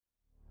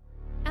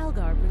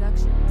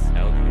Productions.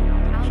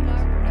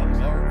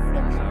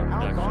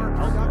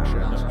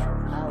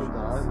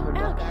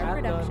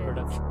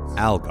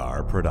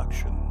 Algar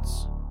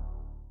Productions.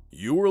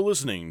 You are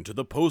listening to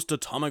the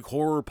Post-Atomic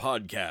Horror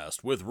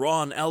Podcast with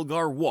Ron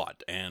Algar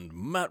Watt and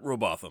Matt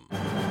Robotham.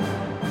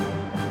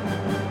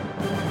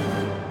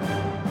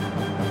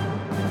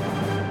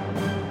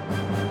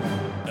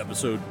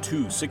 Episode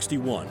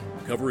 261,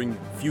 covering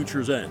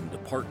Future's End,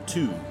 Part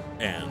 2,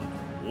 and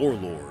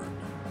Warlord.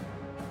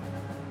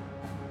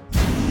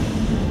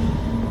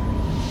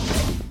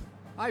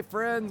 Hi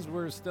friends,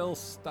 we're still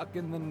stuck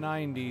in the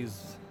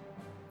 90s.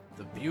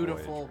 The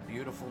beautiful,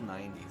 beautiful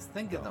 90s.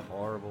 Think of them.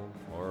 Horrible,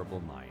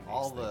 horrible 90s.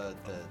 All the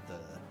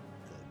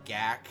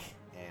GAC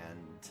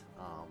and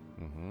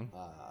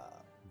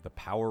the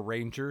Power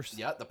Rangers.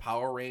 yeah, the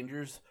Power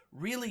Rangers.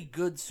 Really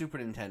good Super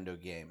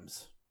Nintendo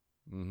games.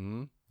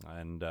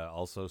 And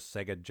also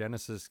Sega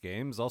Genesis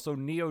games, also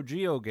Neo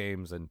Geo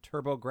games, and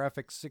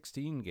TurboGrafx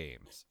 16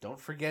 games. Don't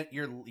forget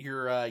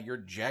your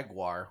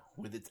Jaguar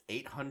with its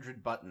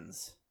 800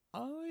 buttons.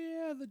 Oh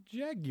yeah, the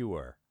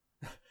Jaguar.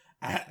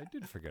 I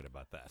did forget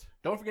about that.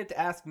 Don't forget to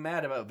ask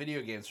Matt about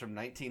video games from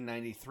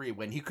 1993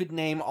 when he could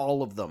name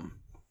all of them.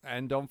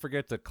 And don't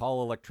forget to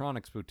call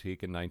Electronics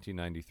Boutique in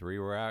 1993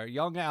 where our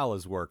young Al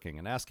is working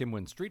and ask him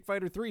when Street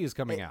Fighter 3 is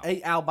coming out.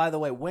 Hey, Al, by the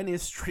way, when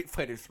is Street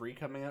Fighter 3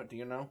 coming out? Do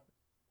you know?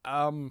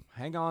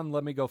 Hang on,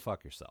 let me go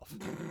fuck yourself.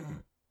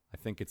 I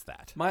think it's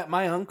that.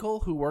 My uncle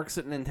who works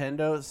at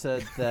Nintendo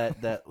said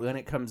that when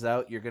it comes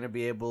out, you're gonna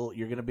be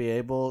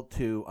able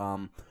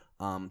to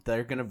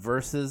they're gonna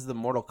versus the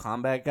Mortal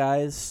Kombat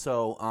guys.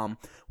 So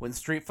when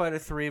Street Fighter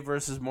 3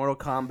 versus Mortal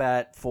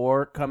Kombat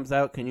 4 comes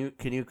out, can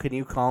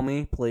you call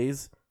me,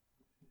 please?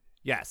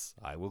 Yes,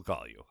 I will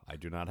call you. I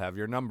do not have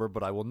your number,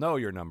 but I will know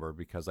your number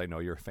because I know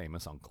your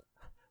famous uncle.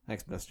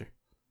 Thanks, mister.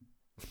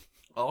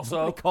 Also,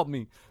 Also, called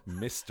me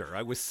Mister.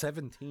 I was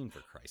 17 for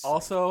Christ's sake.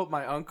 also,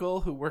 my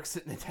uncle who works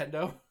at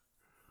Nintendo.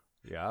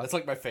 Yeah, That's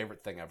like my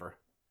favorite thing ever.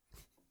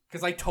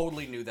 Because I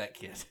totally knew that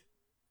kid.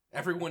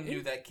 Everyone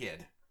knew that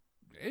kid.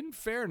 in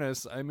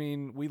fairness, I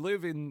mean, we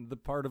live in the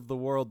part of the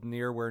world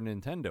near where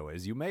Nintendo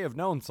is. You may have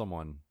known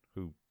someone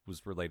who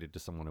was related to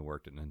someone who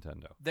worked at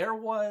Nintendo. There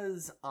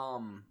was,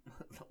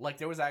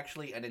 there was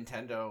actually a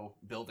Nintendo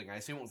building. I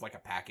assume it was like a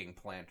packing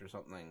plant or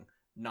something,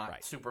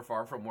 not super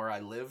far from where I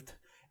lived.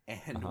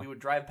 And we would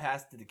drive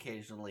past it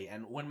occasionally.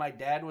 And when my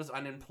dad was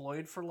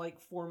unemployed for like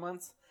 4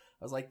 months,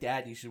 I was like,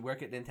 Dad, you should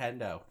work at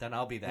Nintendo. Then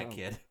I'll be that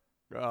kid.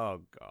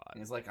 Oh, God. And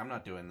he's like, I'm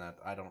not doing that.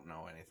 I don't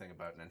know anything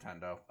about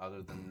Nintendo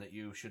other than that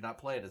you should not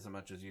play it as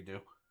much as you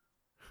do.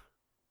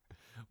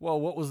 Well,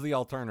 what was the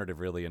alternative,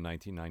 really, in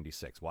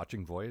 1996?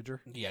 Watching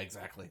Voyager? Yeah,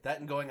 exactly. That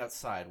and going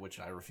outside, which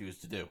I refuse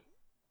to do.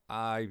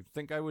 I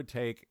think I would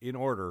take, in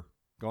order,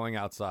 going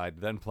outside,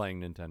 then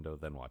playing Nintendo,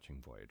 then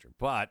watching Voyager.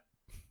 But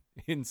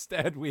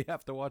instead, we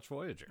have to watch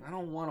Voyager. I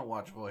don't want to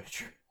watch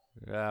Voyager.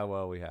 Yeah,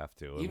 well, we have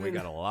to. And we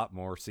got a lot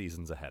more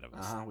seasons ahead of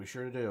us. We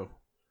sure do.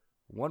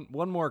 One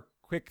more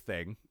quick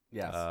thing.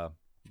 Yes.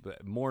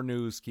 But more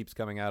news keeps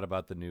coming out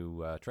about the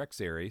new Trek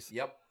series.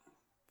 Yep.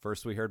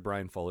 First, we heard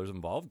Brian Fuller's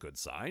involved. Good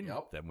sign.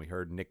 Yep. Then we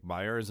heard Nick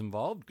Meyer is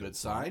involved. Good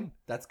sign.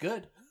 That's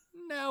good.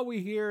 Now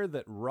we hear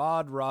that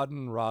Rod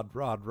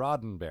Roddenberry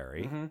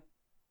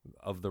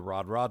of the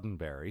Rod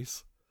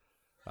Roddenberries.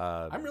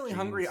 I'm really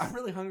hungry. I'm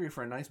really hungry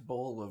for a nice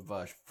bowl of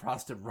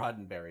frosted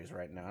Roddenberries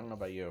right now. I don't know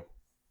about you.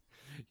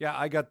 Yeah,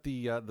 I got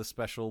the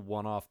special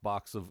one-off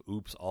box of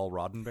Oops All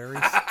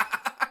Roddenberries.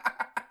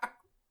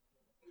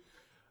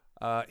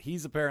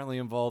 He's apparently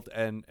involved,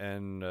 and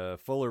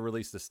Fuller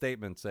released a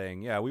statement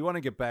saying, yeah, we want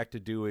to get back to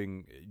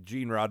doing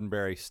Gene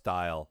Roddenberry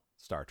style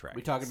Star Trek.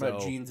 We talking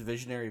about Gene's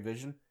visionary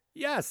vision?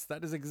 Yes,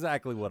 that is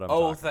exactly what I'm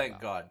talking about. Oh, thank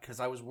God, because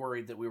I was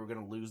worried that we were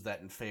going to lose that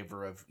in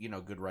favor of,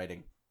 good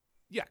writing.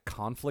 Yeah,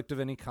 conflict of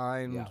any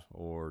kind,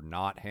 or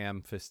not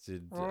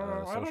ham-fisted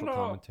social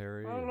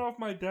commentary. I don't know if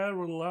my dad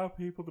would allow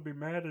people to be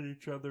mad at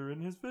each other.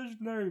 In his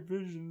visionary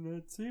vision,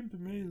 it seemed to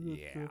me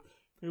that...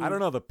 I don't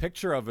know, the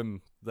picture of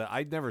him,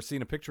 I'd never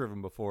seen a picture of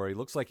him before. He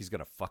looks like he's going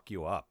to fuck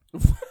you up.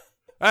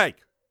 Hey,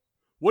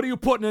 what are you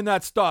putting in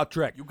that Star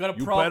Trek? You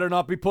better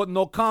not be putting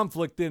no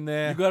conflict in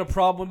there. You got a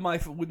problem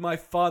with my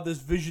father's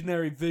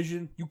visionary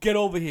vision? You get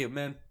over here,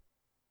 man.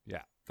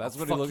 Yeah, that's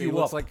I'll what he fuck looks you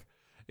up. like.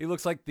 He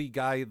looks like the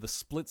guy, the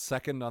split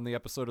second on the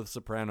episode of The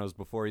Sopranos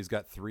before he's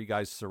got three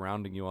guys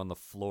surrounding you on the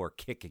floor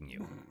kicking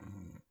you.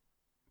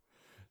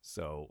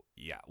 So,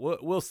 yeah,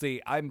 we'll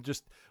see. I'm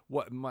just,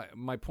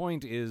 my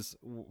point is,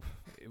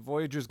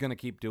 Voyager's going to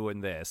keep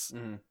doing this.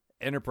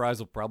 Enterprise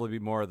will probably be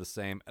more of the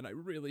same, and I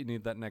really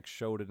need that next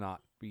show to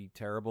not be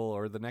terrible,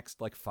 or the next,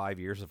 5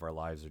 years of our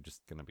lives are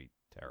just going to be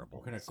terrible.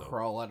 We're going to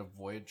crawl out of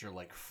Voyager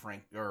like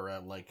Frank,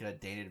 or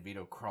Danny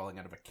DeVito crawling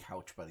out of a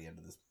couch by the end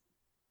of this.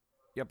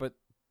 Yeah,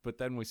 but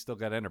then we still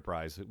got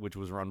Enterprise, which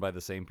was run by the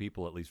same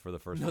people, at least for the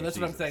first few that's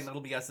seasons. what I'm saying. That'll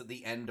be us at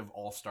the end of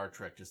all Star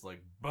Trek, just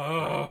like,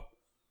 bah!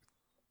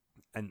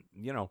 And,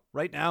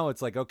 right now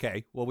it's like,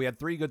 okay, well, we had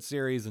 3 good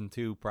series and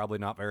 2 probably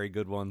not very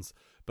good ones,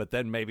 but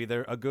then maybe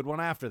they're a good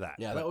one after that.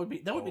 Yeah, that would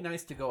be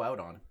nice to go out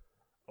on.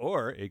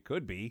 Or it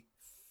could be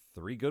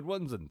 3 good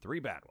ones and 3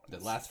 bad ones.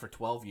 That lasts for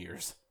 12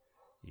 years.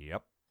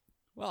 Yep.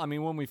 Well, I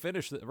mean, when we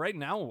finish, right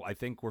now, I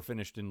think we're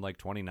finished in like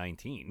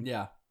 2019.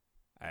 Yeah.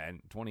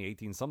 And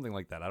 2018, something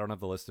like that. I don't have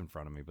the list in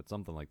front of me, but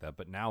something like that.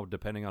 But now,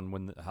 depending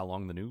on how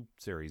long the new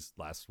series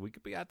lasts, we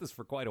could be at this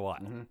for quite a while.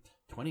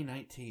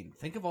 2019.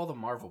 Think of all the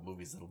Marvel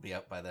movies that'll be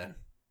out by then.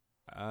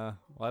 Well,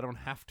 I don't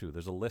have to.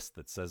 There's a list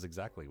that says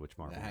exactly which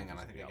Marvel. Yeah, hang on,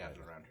 I movies think will I be got out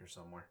it around here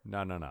somewhere.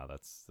 No.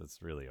 That's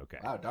really okay.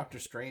 Wow, Doctor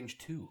Strange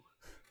 2.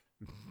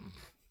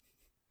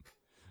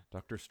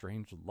 Doctor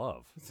Strange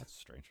Love. That's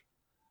strange.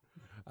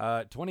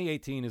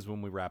 2018 is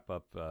when we wrap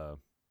up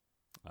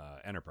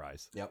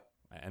Enterprise. Yep.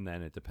 And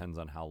then it depends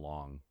on how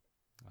long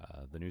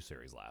the new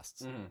series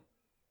lasts.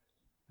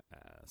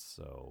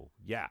 So,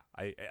 yeah.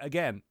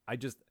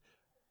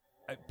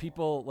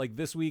 People, like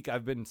this week,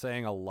 I've been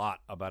saying a lot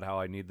about how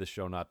I need this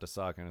show not to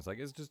suck. And it's like,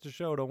 it's just a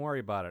show. Don't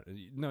worry about it.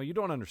 No, you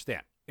don't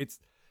understand.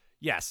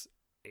 Yes,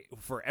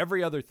 for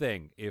every other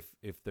thing, if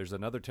there's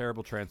another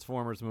terrible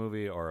Transformers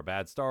movie or a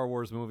bad Star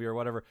Wars movie or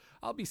whatever,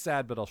 I'll be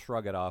sad, but I'll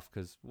shrug it off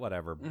because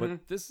whatever.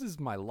 But this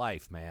is my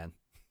life, man.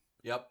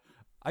 Yep.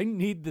 I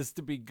need this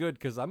to be good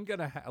because I'm going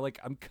to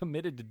I'm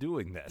committed to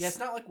doing this. Yeah, it's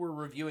not like we're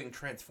reviewing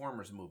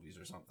Transformers movies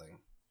or something.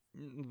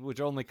 Which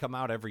only come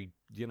out every,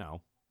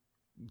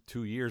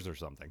 2 years or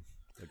something.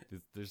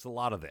 Like, there's a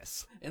lot of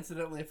this.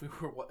 Incidentally, if we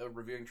were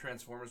reviewing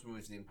Transformers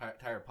movies, the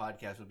entire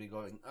podcast would be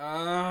going,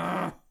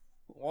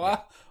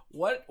 what?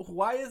 What?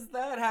 Why is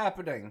that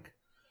happening?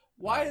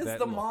 Why is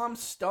the mom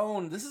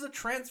stoned? This is a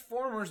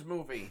Transformers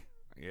movie.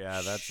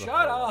 Yeah, that's Shut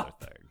a whole up.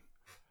 other thing.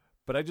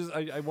 But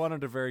I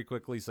wanted to very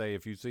quickly say,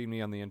 if you've seen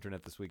me on the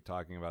internet this week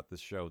talking about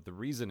this show, the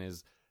reason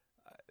is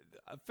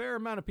a fair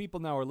amount of people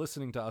now are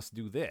listening to us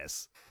do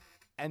this,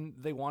 and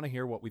they want to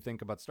hear what we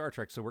think about Star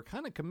Trek. So we're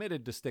kind of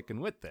committed to sticking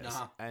with this.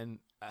 And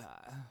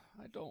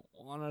I don't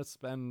want to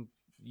spend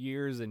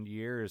years and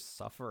years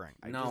suffering.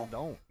 I just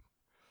don't.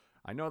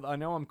 I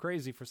know I'm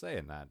crazy for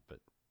saying that, but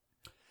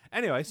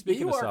anyway,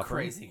 speaking of suffering, you are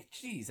crazy.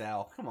 Jeez,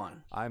 Al, come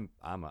on.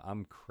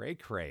 I'm cray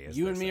cray.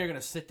 You and me are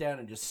gonna sit down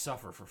and just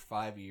suffer for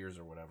 5 years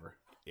or whatever.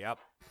 Yep,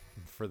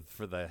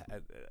 for the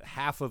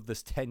half of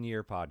this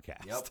 10-year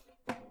podcast.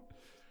 Yep.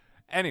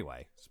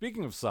 Anyway,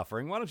 speaking of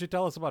suffering, why don't you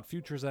tell us about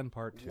Future's End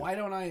Part 2? Why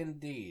don't I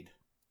indeed?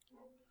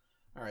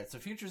 All right, so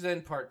Future's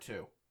End Part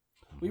 2.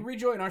 We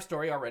rejoin our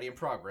story already in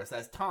progress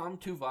as Tom,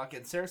 Tuvok,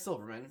 and Sarah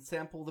Silverman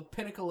sample the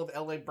pinnacle of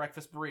LA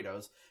breakfast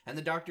burritos, and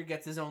the Doctor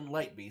gets his own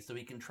light beast so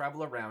he can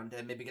travel around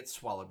and maybe get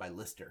swallowed by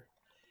Lister.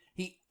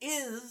 He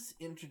is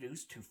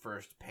introduced to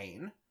first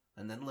Pain,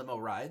 and then limo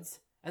rides,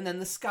 and then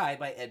The Sky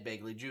by Ed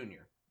Begley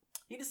Jr.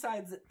 He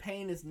decides that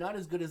Pain is not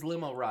as good as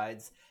limo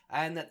rides,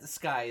 and that The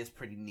Sky is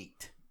pretty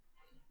neat.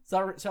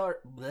 Sarah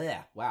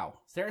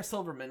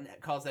Silverman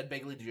calls Ed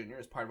Begley Jr.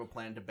 as part of a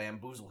plan to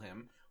bamboozle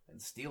him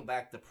and steal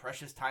back the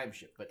precious time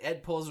ship, but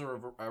Ed pulls a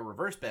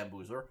reverse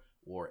bamboozler,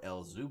 or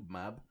El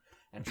Zubmab,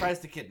 and tries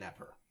to kidnap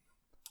her.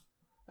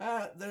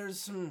 There's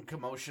some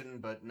commotion,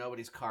 but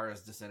nobody's car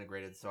is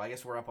disintegrated, so I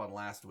guess we're up on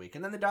last week.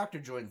 And then the Doctor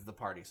joins the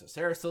party, so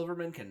Sarah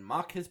Silverman can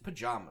mock his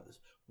pajamas,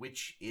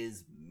 which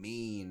is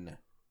mean.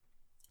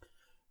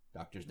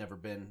 Doctor's never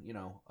been,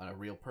 a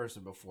real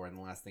person before, and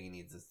the last thing he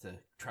needs is to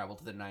travel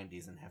to the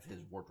 90s and have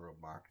his wardrobe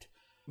mocked.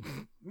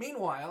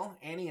 Meanwhile,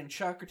 Annie and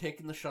Chuck are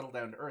taking the shuttle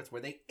down to Earth,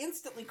 where they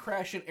instantly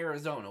crash in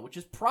Arizona, which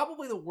is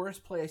probably the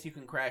worst place you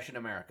can crash in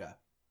America.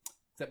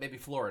 Except maybe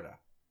Florida,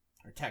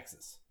 or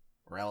Texas,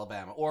 or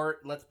Alabama, or,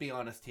 let's be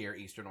honest here,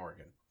 Eastern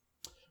Oregon.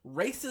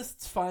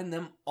 Racists find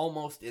them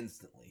almost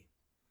instantly.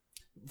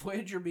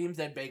 Voyager beams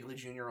Ed Begley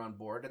Jr. on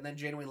board, and then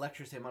Janeway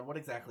lectures him on what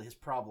exactly his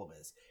problem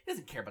is. He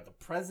doesn't care about the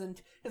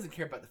present, he doesn't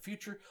care about the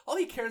future, all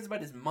he cares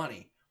about is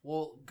money.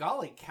 Well,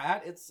 golly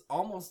cat, it's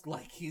almost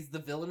like he's the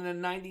villain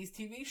in a 90s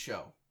TV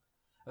show.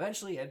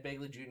 Eventually, Ed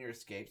Begley Jr.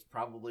 escapes,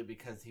 probably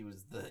because he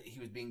was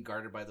being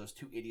guarded by those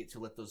two idiots who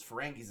let those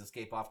Ferengis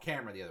escape off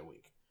camera the other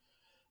week.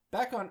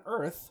 Back on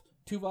Earth,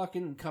 Tuvok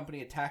and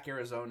company attack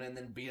Arizona and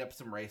then beat up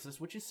some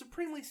racists, which is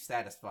supremely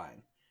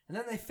satisfying. And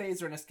then they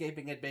phaser an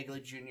escaping Ed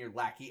Begley Jr.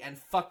 lackey and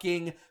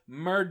fucking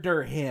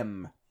murder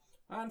him.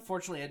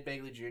 Unfortunately, Ed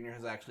Begley Jr.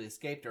 has actually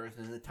escaped Earth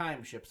in the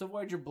time ship, so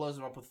Voyager blows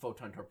him up with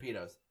photon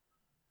torpedoes.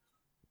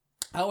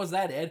 How was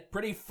that, Ed?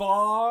 Pretty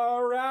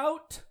far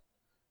out?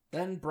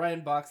 Then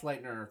Brian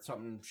Boxleitner or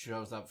something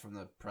shows up from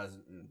the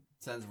present and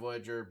sends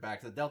Voyager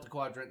back to the Delta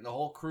Quadrant, and the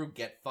whole crew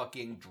get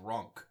fucking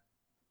drunk.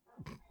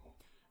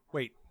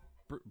 Wait,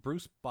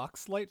 Bruce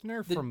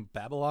Boxleitner from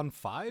Babylon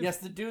 5? Yes,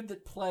 the dude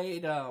that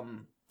played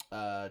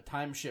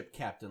Time Ship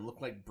Captain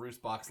looked like Bruce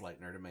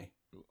Boxleitner to me.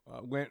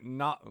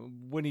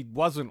 When he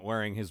wasn't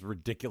wearing his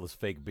ridiculous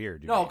fake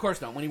beard. No, of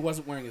course not. When he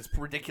wasn't wearing his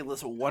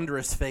ridiculous,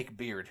 wondrous fake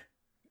beard.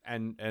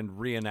 And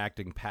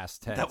reenacting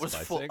past tense that was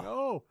by full. saying,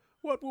 "Oh,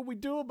 what will we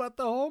do about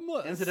the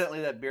homeless?"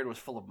 Incidentally, that beard was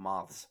full of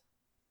moths.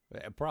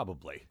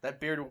 Probably. That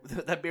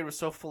beard was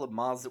so full of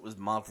moths it was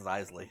Moths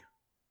Isley.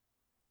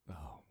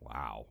 Oh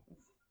wow,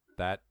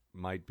 that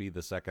might be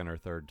the second or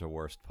third to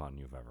worst pun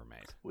you've ever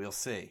made. We'll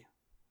see.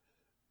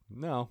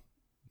 No,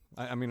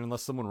 I mean,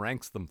 unless someone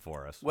ranks them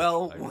for us.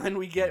 Well, when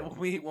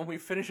we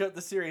finish up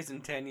the series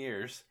in 10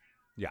 years,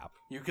 yeah,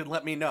 you can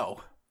let me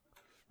know.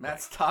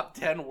 Matt's top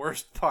 10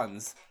 worst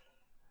puns.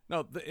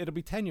 No, it'll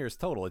be 10 years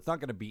total. It's not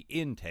going to be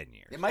in 10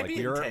 years. It might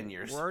be in 10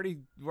 years. We're already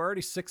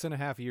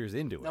 6.5 years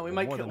into it. No, we're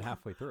more than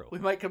halfway through. We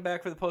might come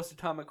back for the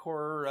Post-Atomic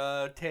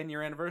Horror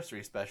 10-year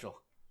anniversary special.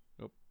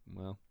 Oh,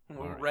 well,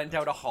 we'll rent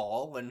out a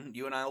hall, and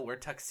you and I will wear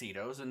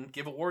tuxedos and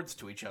give awards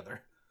to each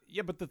other.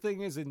 Yeah, but the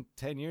thing is, in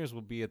 10 years,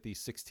 we'll be at the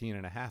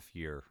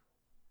 16.5-year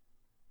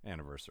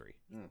anniversary.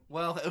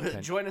 Well,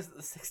 join us at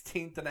the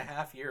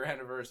 16.5-year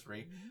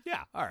anniversary.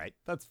 Yeah, all right,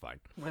 that's fine.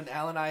 When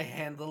Al and I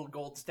hand little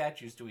gold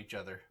statues to each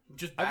other,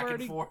 just back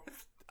and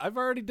forth. I've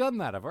already done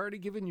that. I've already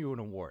given you an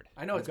award.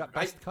 I know. I've got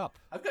Best Cup.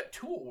 I've got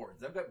 2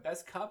 awards. I've got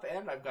Best Cup,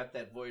 and I've got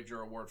that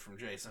Voyager award from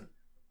Jason.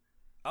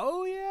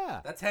 Oh,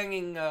 yeah. That's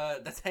hanging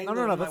on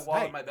my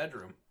wall in my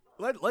bedroom.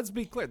 Let's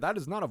be clear. That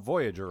is not a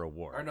Voyager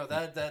award. Or no,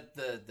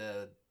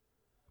 the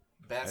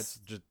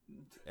best.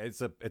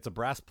 It's a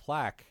brass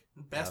plaque.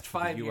 Best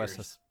 5 years.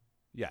 USS,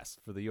 yes,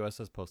 for the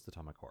USS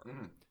Post-Atomic Horror.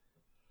 Mm-hmm.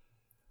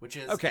 Which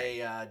is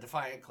a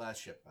Defiant class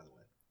ship, by the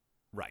way.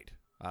 Right.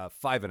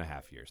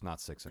 5.5 years, not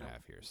 6.5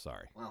 years.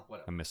 Sorry. Well,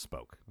 whatever. I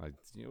misspoke.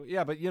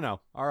 Yeah, but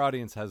our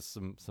audience has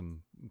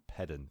some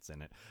pedants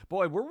in it.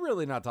 Boy, we're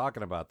really not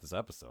talking about this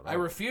episode. I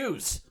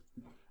refuse.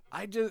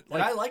 I just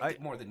I liked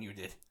it more than you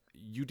did.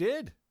 You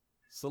did.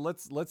 So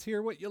let's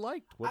hear what you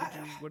liked. What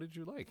did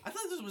you like? I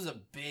thought this was a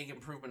big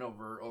improvement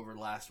over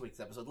last week's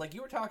episode. Like,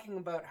 you were talking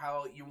about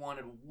how you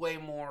wanted way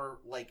more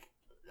like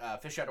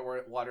fish out of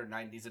water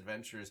 90s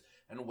adventures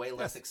and way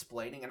less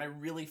explaining, and I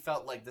really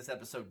felt like this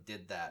episode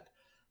did that.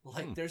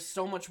 Like, there's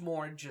so much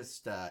more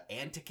just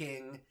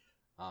anticing.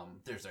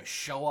 There's a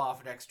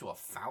show-off next to a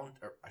fountain,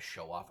 or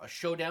a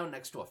showdown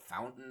next to a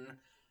fountain.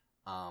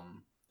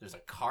 There's a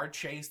car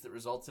chase that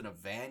results in a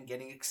van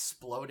getting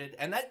exploded,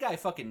 and that guy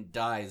fucking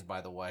dies,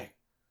 by the way.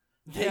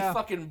 They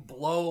fucking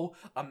blow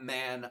a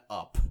man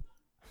up.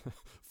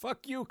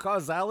 Fuck you,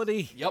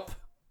 causality. Yup.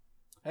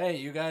 Hey,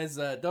 you guys,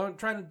 don't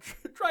try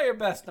your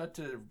best not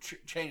to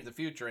change the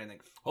future or anything.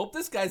 Hope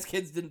this guy's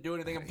kids didn't do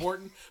anything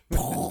important.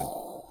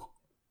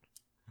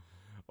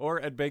 Or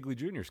Ed Begley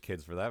Jr.'s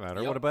kids, for that matter.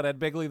 Yep. What about Ed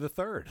Begley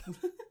III?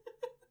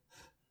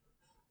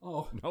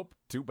 Oh. Nope,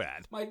 too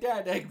bad. My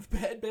dad, Ed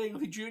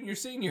Begley Jr.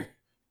 Sr.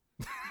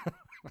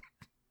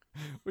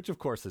 Which, of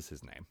course, is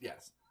his name.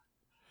 Yes.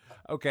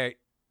 Okay,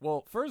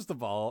 well, first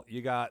of all,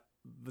 you got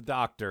the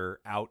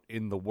Doctor out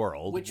in the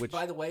world. Which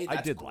by the way,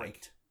 that's great.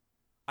 Like.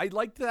 I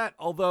liked that,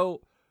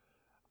 although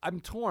I'm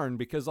torn,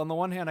 because on the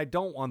one hand, I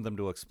don't want them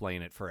to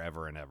explain it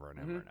forever and ever and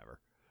ever and ever.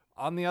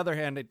 On the other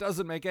hand, it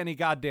doesn't make any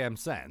goddamn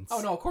sense.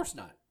 Oh, no, of course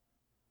not.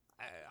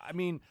 I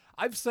mean,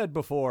 I've said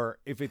before,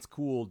 if it's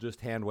cool,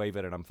 just hand wave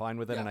it and I'm fine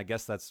with it. Yeah. And I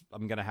guess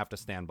I'm going to have to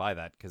stand by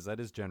that, because that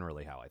is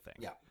generally how I think.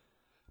 Yeah.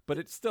 But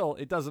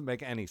it doesn't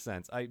make any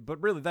sense.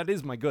 But really, that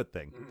is my good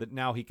thing, that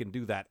now he can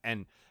do that.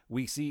 And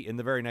we see in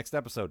the very next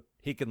episode,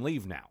 he can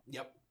leave now.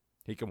 Yep.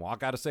 He can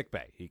walk out of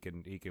sickbay. He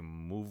can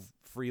move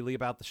freely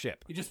about the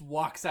ship. He just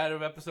walks out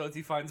of episodes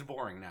he finds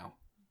boring now.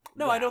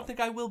 No, wow. I don't think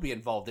I will be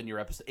involved in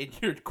your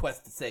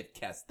quest to save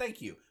Kes.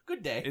 Thank you.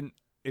 Good day. And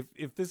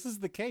if this is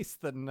the case,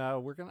 then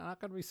we're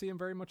not going to be seeing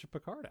very much of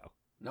Picardo.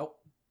 Nope.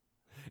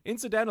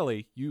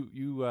 Incidentally,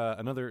 you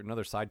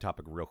another side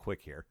topic real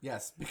quick here.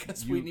 Yes,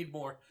 because we need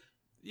more.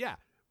 Yeah.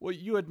 Well,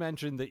 you had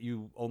mentioned that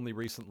you only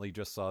recently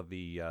just saw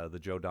the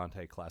Joe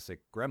Dante classic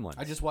Gremlins.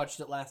 I just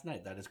watched it last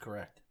night. That is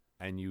correct.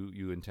 And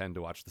you intend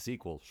to watch the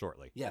sequel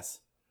shortly. Yes.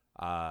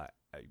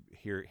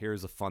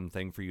 Here's a fun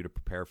thing for you to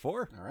prepare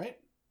for. All right.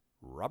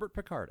 Robert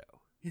Picardo.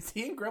 Is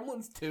he in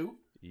Gremlins too?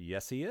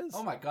 Yes, he is.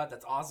 Oh my god,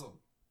 that's awesome.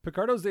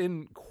 Picardo's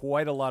in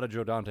quite a lot of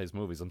Joe Dante's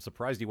movies. I'm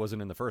surprised he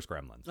wasn't in the first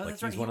Gremlins. No,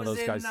 he's one of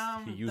those guys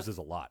he uses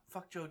a lot.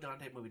 Fuck Joe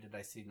Dante movie did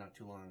I see not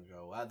too long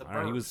ago? The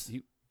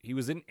Burbs. He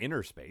was in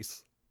Inner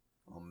Space.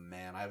 Oh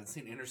man, I haven't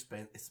seen Inner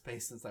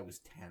Space since I was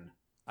 10.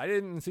 I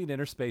didn't see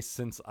Inner Space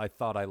since I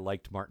thought I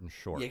liked Martin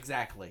Short. Yeah,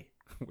 exactly.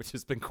 Which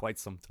has been quite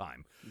some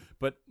time.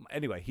 But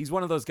anyway, he's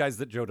one of those guys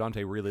that Joe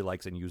Dante really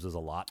likes and uses a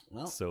lot.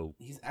 Well, so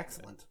he's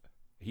excellent.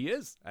 He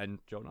is, and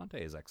Joe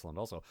Dante is excellent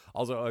also.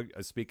 Also,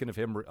 speaking of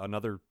him,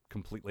 another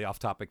completely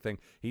off-topic thing,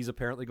 he's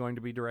apparently going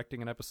to be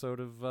directing an episode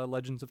of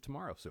Legends of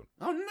Tomorrow soon.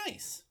 Oh,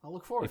 nice. I'll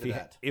look forward to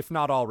that. If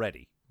not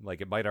already.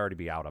 Like, it might already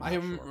be out, I'm not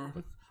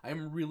sure. I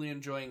am really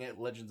enjoying it,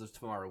 Legends of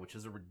Tomorrow, which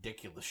is a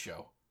ridiculous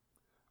show.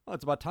 Well,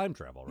 it's about time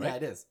travel, right? Yeah,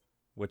 it is.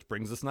 Which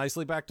brings us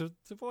nicely back to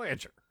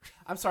Voyager.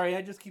 I'm sorry,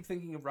 I just keep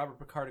thinking of Robert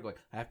Picardo going,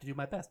 I have to do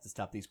my best to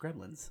stop these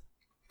gremlins.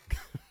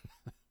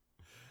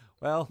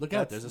 Well, look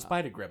out, there's a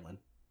spider gremlin.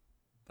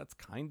 That's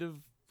kind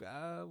of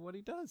what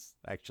he does,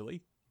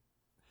 actually.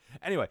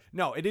 Anyway,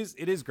 no, it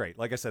is great.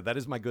 Like I said, that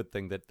is my good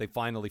thing, that they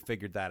finally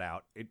figured that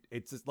out.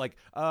 It's just like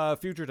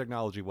future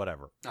technology,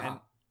 whatever. Uh-huh.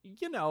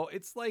 And,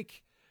 it's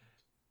like,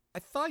 I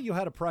thought you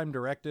had a prime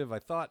directive. I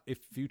thought if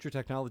future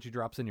technology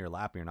drops in your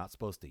lap, you're not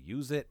supposed to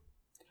use it.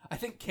 I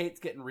think Kate's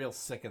getting real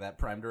sick of that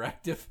prime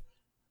directive.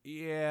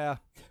 Yeah.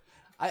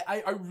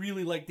 I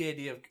really like the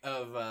idea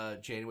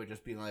of Janeway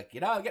just being like,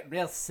 I'm getting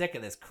real sick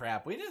of this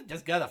crap. We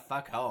just gotta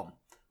fuck home.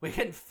 We're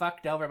getting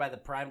fucked over by the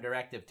Prime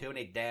Directive too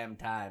many damn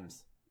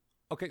times.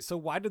 Okay, so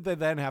why did they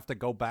then have to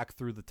go back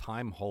through the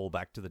time hole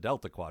back to the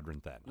Delta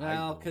Quadrant then?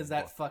 Well, because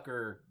that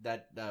fucker,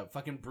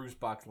 fucking Bruce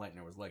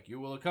Boxleitner was like, you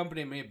will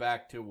accompany me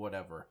back to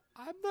whatever.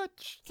 I'm not...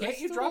 Can't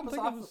you drop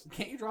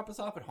us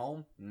off at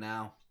home?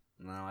 No,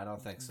 I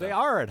don't think so. They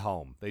are at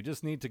home. They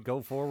just need to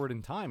go forward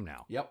in time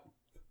now. Yep.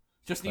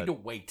 Just need to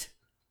wait.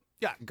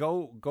 Yeah,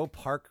 go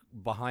park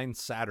behind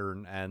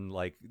Saturn and,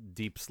 like,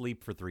 deep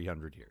sleep for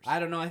 300 years. I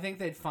don't know. I think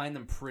they'd find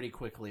them pretty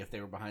quickly if they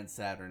were behind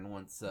Saturn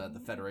once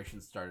the Federation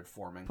started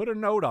forming. Put a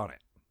note on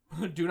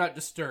it. Do not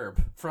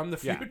disturb from the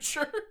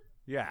future.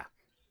 Yeah.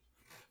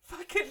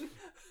 Fucking...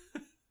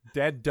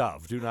 Dead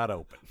dove, do not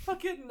open.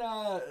 Fucking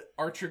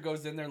Archer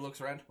goes in there,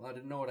 looks around. I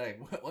didn't know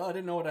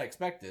what I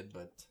expected,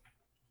 but...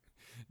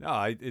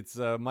 No, it's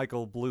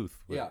Michael Bluth.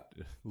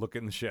 Look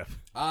in the ship.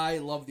 I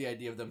love the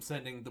idea of them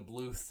sending the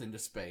Bluths into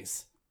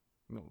space.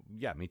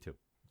 Yeah, me too.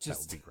 That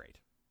would be great.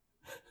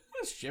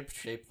 A ship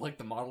shaped like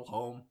the model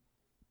home.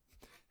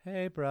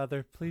 Hey,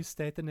 brother, please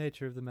state the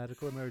nature of the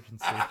medical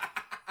emergency.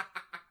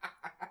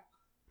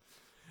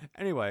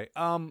 Anyway,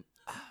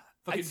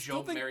 fucking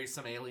Job marries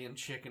some alien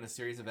chick in a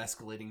series of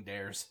escalating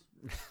dares.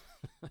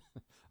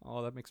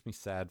 Oh, that makes me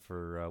sad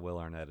for Will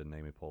Arnett and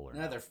Amy Poehler.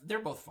 Yeah, they're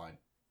both fine.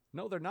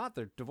 No, they're not.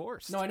 They're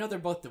divorced. No, I know they're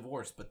both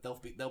divorced, but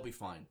they'll be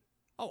fine.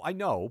 Oh, I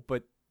know,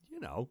 but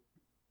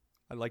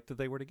I liked that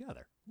they were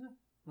together. Yeah,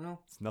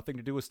 well, it's nothing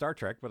to do with Star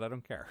Trek, but I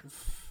don't care.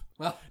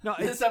 Well, no,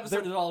 this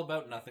episode is all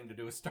about nothing to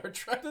do with Star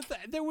Trek.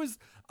 There was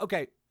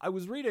I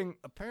was reading.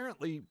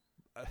 Apparently,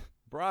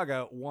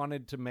 Braga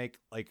wanted to make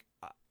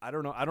I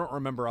don't know. I don't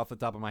remember off the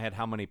top of my head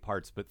how many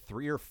parts, but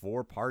 3 or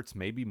 4 parts,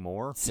 maybe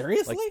more.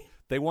 Seriously?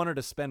 They wanted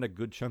to spend a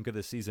good chunk of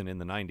the season in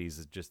the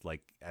 90s just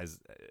as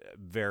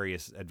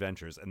various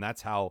adventures. And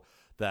that's how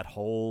that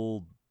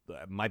whole,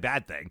 my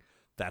bad thing,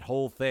 that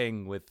whole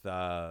thing with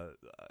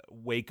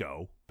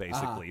Waco,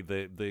 basically,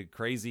 the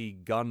crazy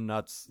gun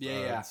nuts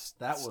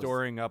that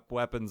storing up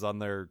weapons on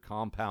their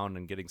compound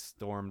and getting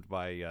stormed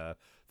by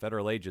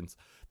federal agents.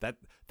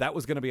 That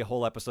was going to be a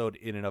whole episode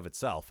in and of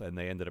itself, and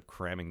they ended up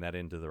cramming that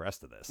into the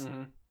rest of this.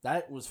 Mm-hmm.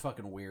 That was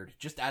fucking weird.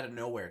 Just out of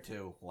nowhere,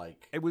 too.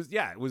 It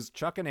was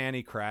Chuck and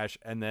Annie crash,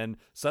 and then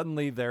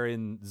suddenly they're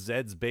in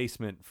Zed's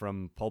basement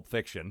from Pulp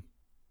Fiction.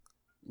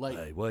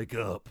 Hey, wake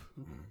up.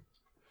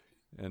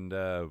 And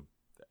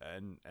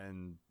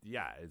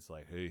yeah, it's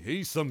like, hey,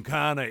 he's some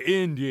kind of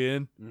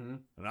Indian,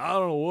 and I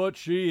don't know what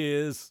she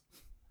is.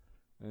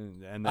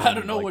 And then, I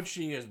don't know what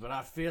she is, but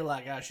I feel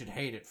like I should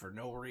hate it for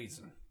no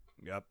reason.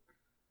 Yep.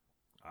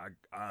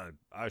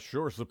 I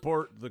sure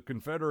support the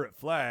Confederate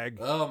flag.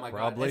 Oh my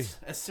probably. God.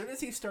 As soon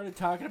as he started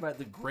talking about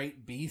the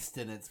great beast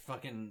and its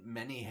fucking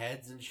many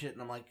heads and shit,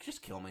 and I'm like,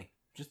 just kill me.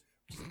 Just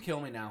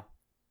kill me now.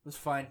 It's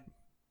fine.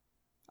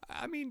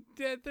 I mean,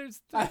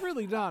 there's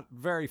really not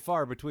very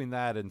far between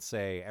that and,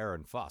 say,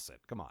 Aaron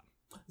Fawcett. Come on.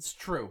 It's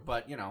true,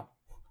 but,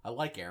 I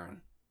like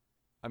Aaron.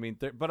 I mean,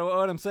 but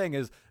what I'm saying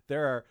is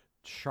there are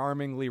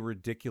charmingly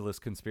ridiculous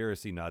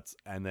conspiracy nuts,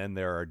 and then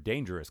there are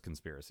dangerous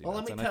conspiracy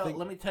nuts.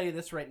 Let me tell you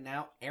this right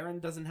now. Aaron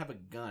doesn't have a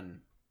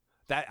gun.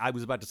 That I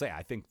was about to say.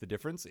 I think the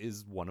difference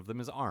is one of them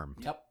is armed.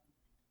 Yep.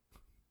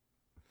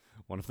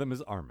 One of them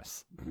is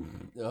Armus.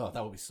 Oh,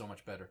 that would be so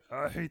much better.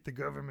 I hate the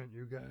government,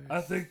 you guys.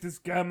 I think this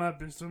guy might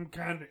be some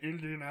kind of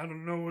Indian. I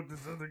don't know what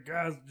this other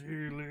guy's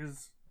deal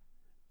is.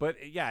 But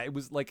yeah, it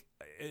was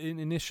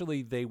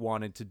initially they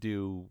wanted to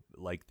do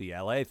the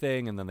LA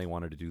thing, and then they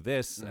wanted to do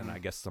this, and I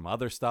guess some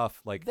other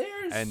stuff.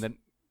 And then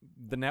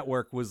the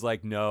network was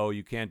like, no,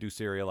 you can't do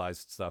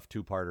serialized stuff.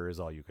 2-parter is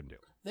all you can do.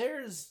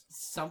 There's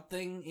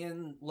something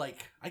in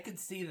I could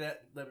see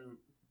that them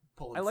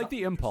pulling. I like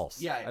the impulse.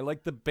 Yeah, I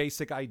like the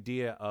basic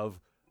idea of,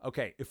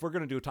 okay, if we're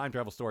gonna do a time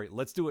travel story,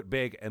 let's do it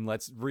big and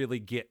let's really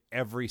get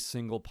every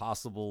single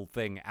possible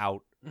thing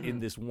out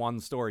in this one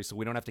story, so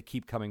we don't have to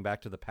keep coming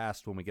back to the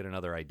past when we get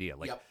another idea.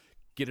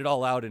 Get it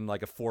all out in a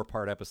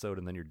 4-part episode,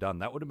 and then you're done.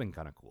 That would have been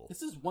kind of cool.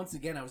 This is, once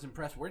again, I was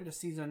impressed. We're into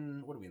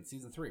season, what are we in,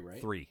 season 3,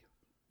 right? 3.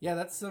 Yeah,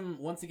 that's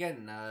once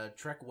again,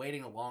 Trek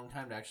waiting a long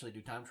time to actually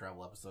do time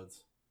travel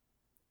episodes.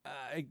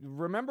 I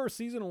remember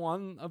season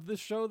 1 of this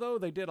show, though,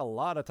 they did a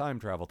lot of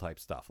time travel type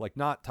stuff.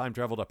 Not time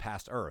travel to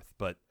past Earth,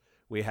 but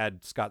we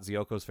had Scott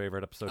Zioko's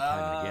favorite episode,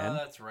 Time and Again.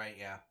 That's right,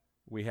 yeah.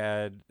 We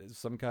had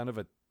some kind of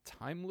a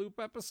time loop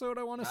episode,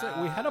 I want to say.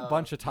 We had a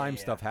bunch of time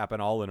stuff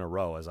happen all in a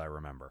row, as I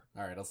remember.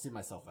 All right, I'll see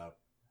myself out.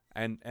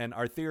 And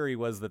our theory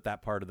was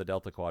that part of the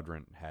Delta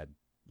Quadrant had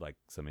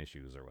some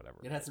issues or whatever.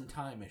 It had some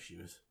time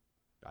issues.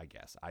 I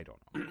guess. I don't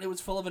know. It was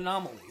full of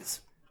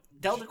anomalies.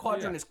 Delta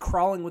Quadrant is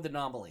crawling with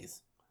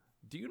anomalies.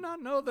 Do you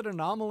not know that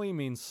anomaly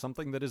means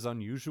something that is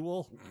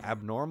unusual,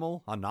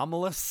 abnormal,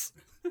 anomalous?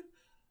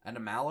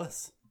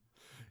 Anomalous?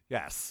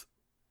 Yes.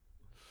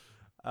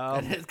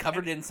 And it's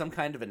covered in some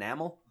kind of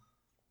enamel?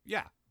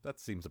 Yeah, that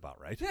seems about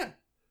right. Yeah.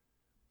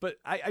 But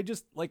I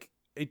just,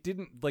 it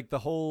didn't, like, the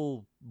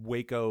whole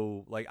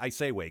Waco, like, I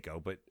say Waco,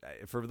 but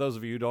for those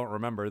of you who don't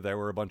remember, there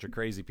were a bunch of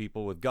crazy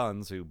people with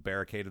guns who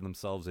barricaded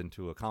themselves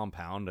into a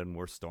compound and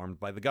were stormed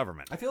by the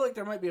government. I feel like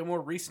there might be a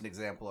more recent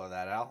example of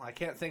that, Al. I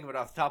can't think of it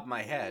off the top of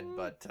my head,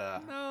 but...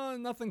 No,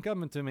 nothing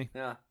coming to me.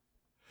 Yeah.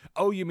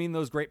 Oh, you mean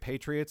those great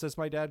patriots, as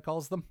my dad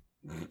calls them?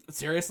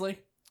 Seriously?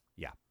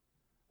 Yeah.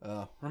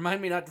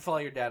 Remind me not to follow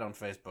your dad on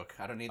Facebook.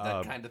 I don't need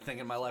that kind of thing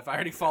in my life. I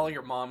already follow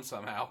your mom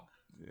somehow.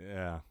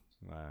 Yeah.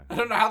 I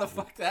don't know how the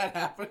fuck that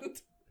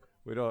happened.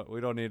 We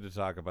don't need to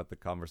talk about the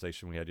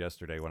conversation we had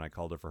yesterday when I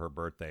called her for her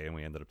birthday and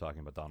we ended up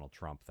talking about Donald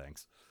Trump.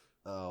 Thanks.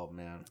 Oh,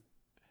 man.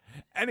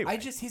 Anyway.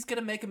 He's going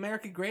to make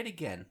America great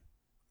again.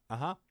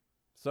 Uh-huh.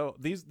 So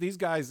these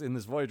guys in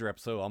this Voyager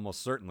episode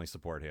almost certainly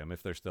support him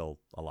if they're still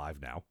alive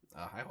now.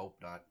 I hope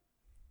not.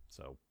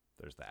 So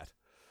there's that.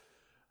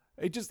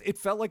 It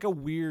felt like a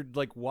weird,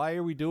 like, why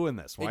are we doing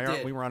this? Why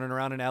aren't we running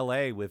around in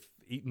L.A. with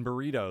eating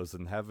burritos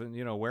and having,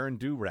 wearing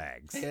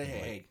do-rags?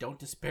 Hey, don't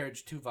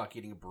disparage Tuvok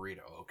eating a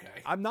burrito,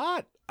 okay? I'm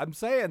not. I'm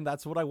saying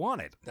that's what I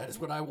wanted. That is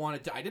what I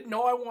wanted to. I didn't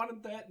know I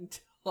wanted that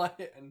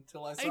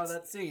until I saw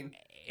that scene.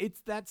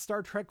 It's that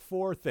Star Trek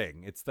 4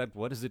 thing. It's that,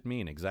 what does it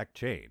mean, exact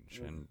change?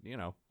 And,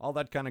 all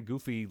that kind of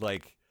goofy,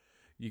 like,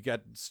 you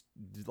got,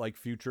 like,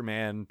 Future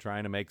Man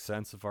trying to make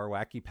sense of our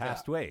wacky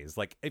past ways.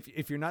 Like,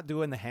 if you're not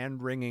doing the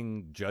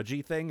hand-wringing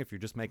judgy thing, if you're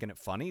just making it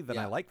funny, then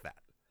I like that.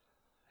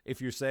 If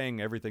you're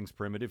saying everything's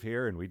primitive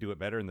here and we do it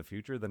better in the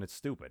future, then it's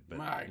stupid. But,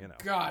 My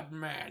God,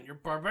 man, you're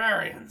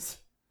barbarians.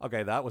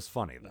 Okay, that was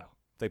funny, though.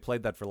 They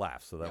played that for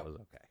laughs, so that was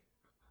okay.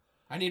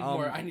 I need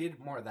more. I need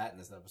more of that in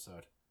this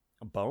episode.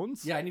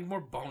 Bones? Yeah, I need more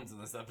bones in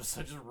this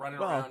episode. Just running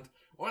around.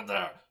 What's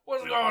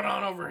going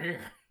on over here?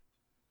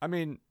 I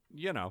mean,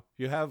 you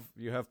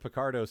have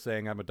Picardo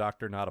saying I'm a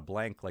doctor, not a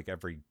blank, like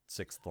every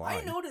sixth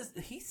line. I noticed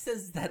he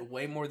says that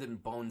way more than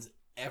Bones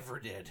ever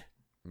did.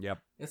 Yep.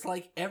 It's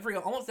like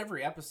almost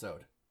every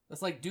episode.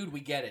 It's like, dude, we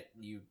get it.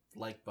 You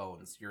like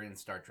Bones. You're in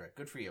Star Trek.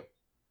 Good for you.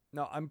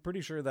 No, I'm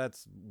pretty sure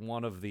that's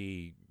one of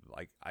the,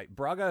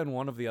 Braga and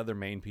one of the other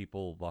main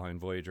people behind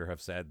Voyager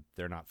have said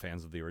they're not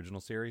fans of the original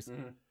series.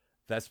 Mm-hmm.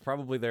 That's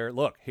probably their,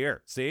 look,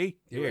 here, see?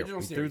 Here,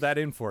 we threw that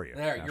in for you.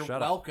 There, now, you're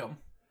shut welcome. Up.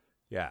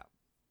 Yeah.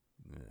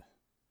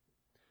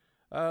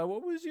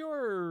 What was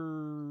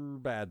your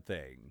bad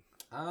thing?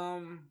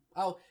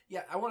 Oh,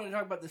 yeah, I wanted to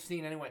talk about this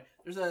scene anyway.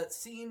 There's a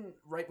scene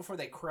right before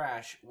they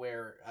crash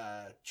where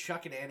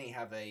Chuck and Annie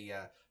have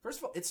first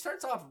of all, it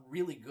starts off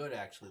really good,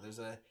 actually. There's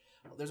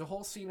a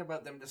whole scene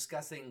about them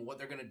discussing what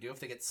they're going to do if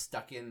they get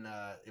stuck in,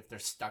 if they're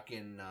stuck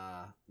in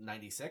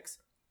 96.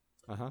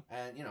 Uh-huh.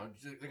 And,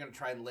 they're going to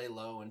try and lay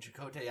low, and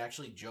Chakotay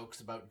actually jokes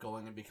about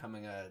going and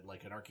becoming an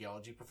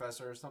archaeology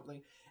professor or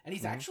something. And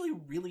he's actually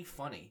really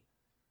funny.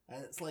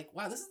 And it's like,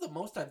 wow, this is the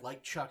most I've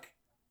liked Chuck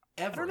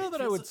ever. I don't know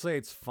that I would say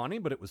it's funny,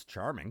 but it was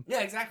charming.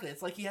 Yeah, exactly.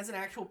 It's like he has an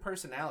actual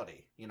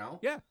personality,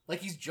 Yeah. Like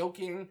he's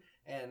joking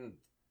and,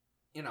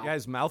 Yeah,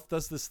 his mouth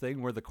does this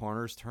thing where the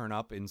corners turn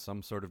up in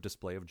some sort of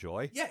display of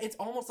joy. Yeah, it's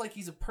almost like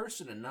he's a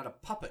person and not a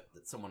puppet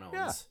that someone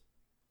owns.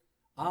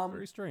 Yeah.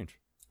 Very strange.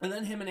 And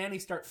then him and Annie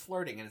start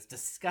flirting, and it's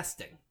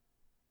disgusting.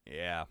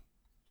 Yeah.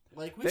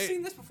 Like, we've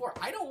seen this before.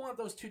 I don't want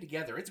those two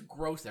together. It's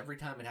gross every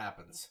time it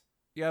happens.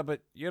 Yeah,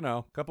 but,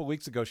 a couple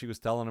weeks ago she was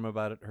telling him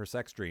about her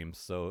sex dreams,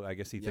 so I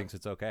guess he thinks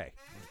it's okay.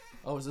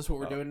 Oh, is this what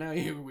we're doing now?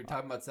 We're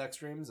talking about sex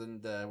dreams,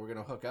 and we're going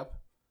to hook up?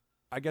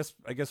 I guess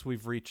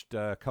we've reached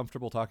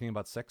comfortable talking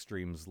about sex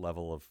dreams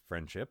level of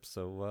friendship,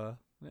 so,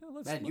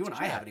 let's Man, you and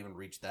chat. I haven't even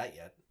reached that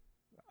yet.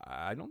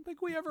 I don't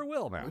think we ever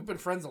will, man. We've been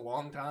friends a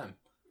long time.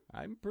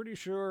 I'm pretty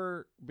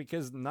sure,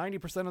 because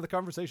 90% of the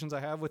conversations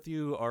I have with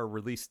you are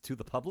released to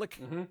the public.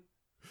 Mm-hmm.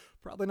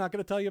 Probably not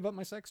going to tell you about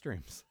my sex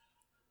dreams.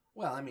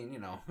 Well, I mean,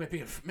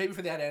 maybe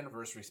for that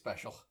anniversary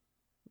special.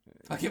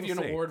 I'll give you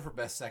an award for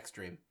best sex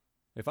dream.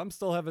 If I'm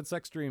still having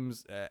sex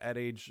dreams at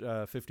age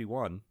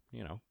 51,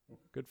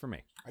 good for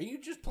me. Are you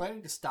just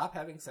planning to stop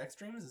having sex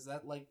dreams? Is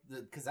that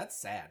because that's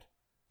sad.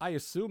 I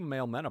assume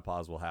male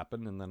menopause will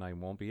happen and then I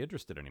won't be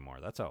interested anymore.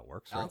 That's how it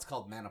works, right? It's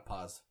called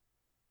menopause.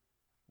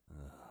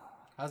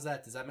 How's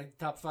that? Does that make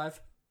the top 5?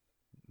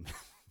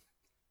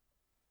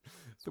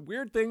 The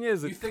weird thing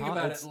is, you think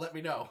about it and let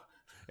me know.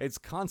 It's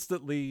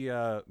constantly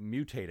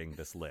mutating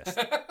this list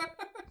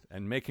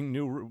and making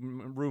new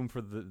room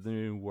for the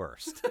new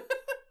worst.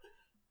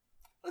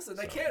 Listen,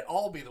 they can't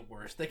all be the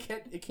worst. It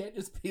can't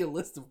just be a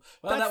list of.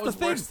 Well, That's that was the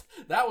thing. worse.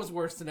 That was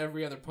worse than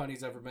every other pun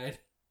he's ever made.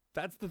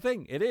 That's the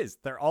thing. It is.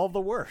 They're all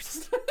the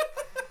worst.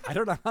 I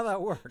don't know how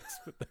that works,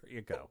 but there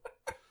you go.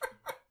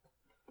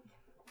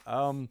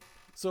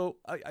 So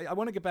I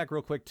want to get back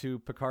real quick to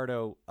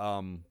Picardo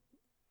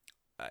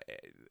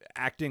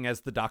acting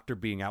as the doctor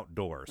being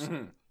outdoors.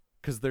 Mm-hmm.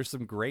 Because there's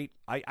some great...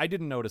 I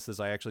didn't notice this.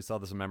 I actually saw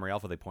this in Memory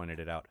Alpha. They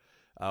pointed it out.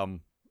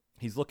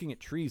 He's looking at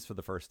trees for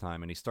the first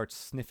time, and he starts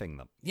sniffing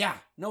them. Yeah.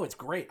 No, it's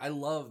great. I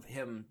love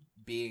him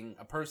being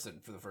a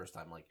person for the first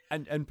time.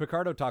 And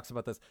Picardo talks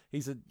about this.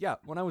 He said, yeah,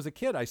 when I was a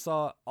kid, I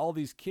saw all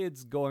these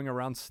kids going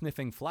around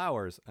sniffing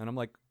flowers. And I'm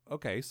like,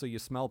 okay, so you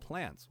smell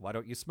plants. Why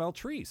don't you smell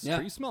trees? Yeah.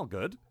 Trees smell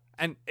good.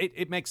 And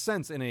it makes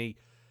sense in a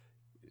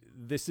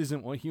this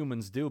isn't what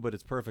humans do, but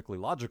it's perfectly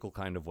logical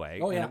kind of way.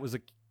 Oh, yeah. And it was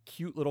a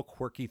cute little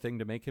quirky thing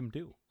to make him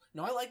do.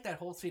 No, I like that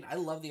whole scene. I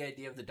love the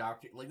idea of the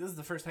doctor. Like, this is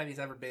the first time he's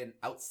ever been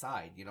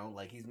outside, you know?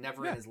 Like, he's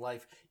never in his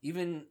life.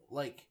 Even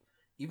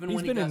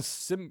when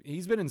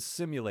he's been in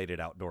simulated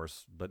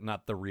outdoors, but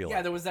not the real.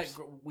 Yeah, there was that.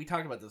 We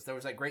talked about this. There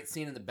was that great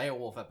scene in the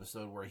Beowulf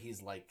episode where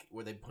he's like,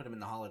 where they put him in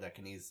the holodeck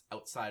and he's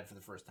outside for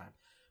the first time.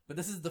 But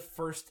this is the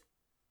first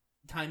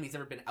time he's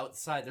ever been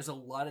outside. There's a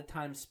lot of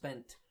time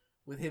spent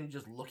with him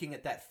just looking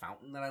at that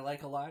fountain that I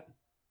like a lot.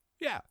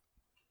 Yeah.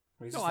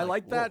 No, I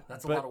like that.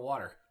 That's a lot of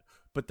water.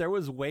 But there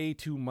was way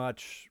too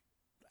much,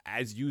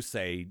 as you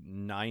say,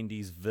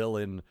 90s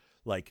villain,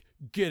 like,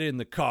 get in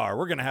the car,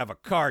 we're going to have a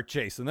car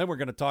chase, and then we're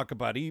going to talk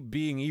about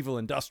being evil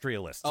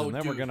industrialists, and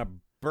then we're going to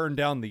burn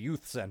down the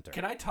youth center.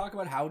 Can I talk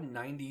about how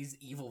 90s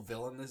evil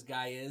villain this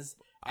guy is?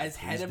 As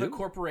head of a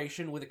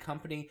corporation with a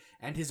company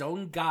and his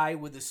own guy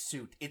with a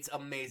suit. It's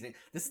amazing.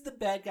 This is the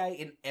bad guy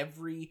in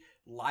every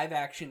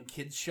live-action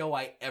kids show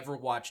I ever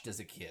watched as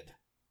a kid.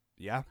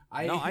 Yeah.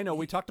 I know.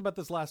 We talked about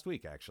this last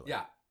week, actually.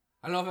 Yeah.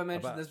 I don't know if I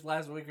mentioned this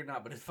last week or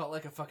not, but it felt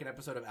like a fucking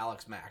episode of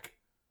Alex Mack.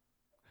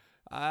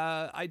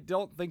 I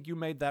don't think you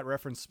made that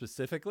reference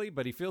specifically,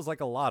 but he feels like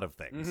a lot of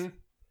things. Mm-hmm.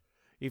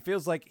 He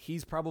feels like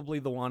he's probably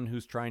the one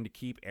who's trying to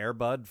keep Air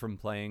Bud from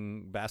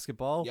playing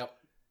basketball. Yep.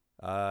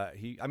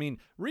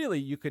 Really,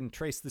 you can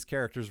trace this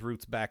character's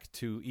roots back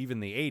to even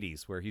the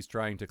 80s, where he's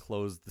trying to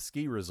close the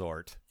ski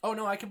resort. Oh,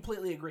 no, I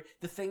completely agree.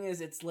 The thing is,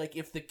 it's like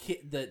if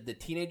the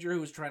teenager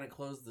who was trying to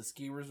close the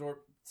ski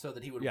resort so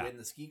that he would win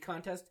the ski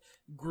contest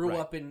grew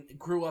up and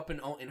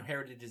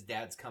inherited his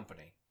dad's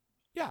company.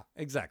 Yeah,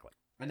 exactly.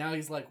 And now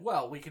he's like,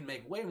 well, we can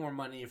make way more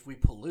money if we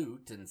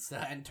pollute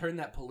and turn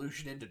that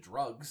pollution into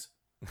drugs.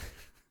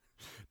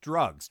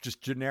 Drugs, just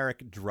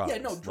generic drugs. Yeah,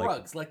 no,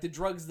 drugs, like the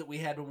drugs that we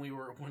had when we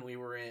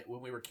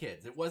were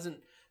kids.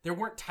 There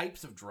weren't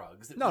types of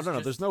drugs. No.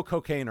 There's no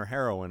cocaine or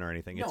heroin or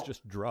anything. No, it's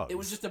just drugs. It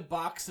was just a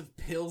box of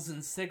pills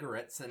and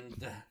cigarettes,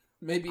 and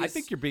maybe. I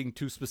think you're being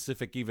too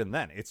specific even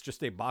then. It's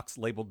just a box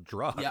labeled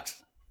drugs. Yeah,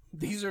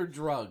 these are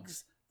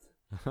drugs.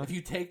 If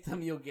you take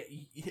them, you'll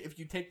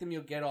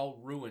get all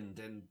ruined,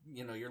 and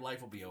your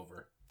life will be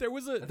over.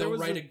 They'll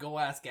write a Go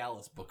Ask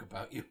Alice book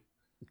about you.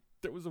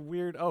 There was a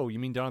weird... Oh, you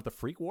mean down at the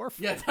Freak Wharf?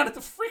 Yeah, down at the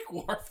Freak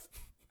Wharf.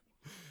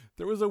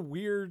 There was a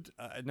weird...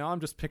 now I'm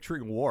just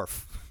picturing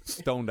Wharf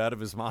stoned out of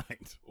his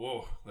mind.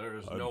 Oh, there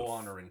is no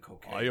honor in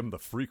cocaine. I am the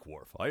Freak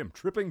Wharf. I am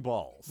tripping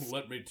balls.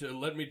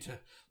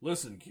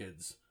 Listen,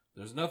 kids.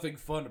 There's nothing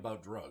fun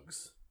about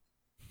drugs.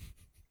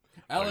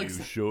 Are you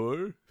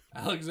sure?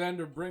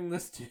 Alexander, bring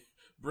this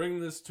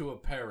to a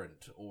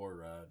parent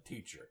or a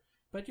teacher.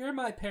 But you're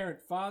my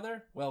parent,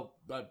 father. Well,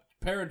 a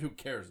parent who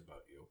cares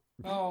about you.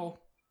 Oh...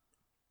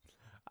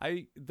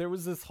 There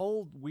was this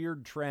whole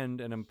weird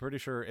trend, and I'm pretty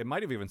sure it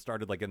might have even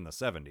started like in the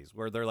 70s,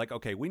 where they're like,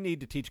 okay, we need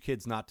to teach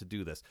kids not to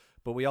do this,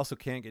 but we also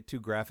can't get too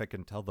graphic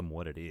and tell them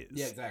what it is.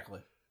 Yeah,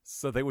 exactly.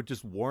 So they would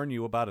just warn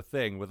you about a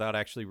thing without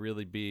actually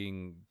really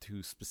being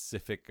too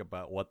specific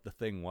about what the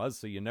thing was,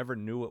 so you never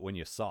knew it when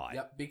you saw it.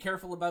 Yep, be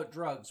careful about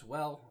drugs.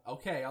 Well,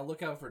 okay, I'll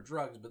look out for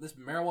drugs, but this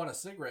marijuana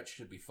cigarette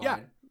should be fine. Yeah,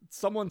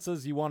 someone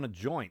says you want a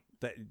joint.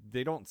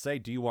 They don't say,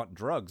 do you want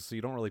drugs? So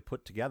you don't really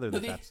put together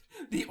that that's...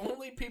 The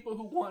only people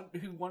who want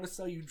to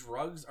sell you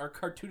drugs are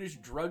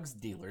cartoonish drugs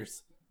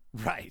dealers.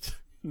 Right.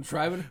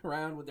 Driving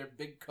around with their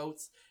big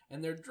coats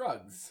and their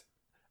drugs.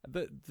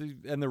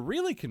 And the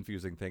really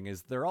confusing thing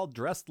is they're all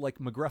dressed like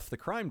McGruff the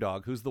crime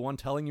dog, who's the one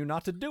telling you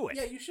not to do it.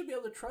 Yeah, you should be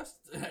able to trust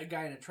a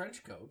guy in a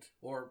trench coat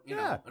or,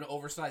 an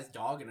oversized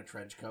dog in a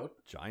trench coat.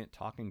 Giant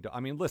talking dog. I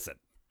mean, listen.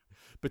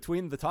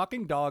 Between the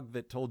talking dog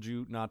that told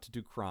you not to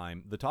do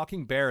crime, the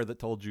talking bear that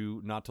told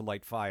you not to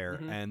light fire,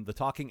 and the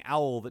talking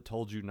owl that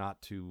told you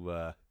not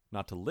to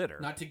litter.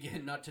 Not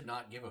to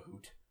not give a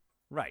hoot.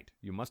 Right.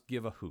 You must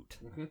give a hoot.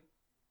 Mm-hmm.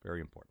 Very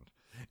important.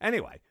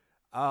 Anyway.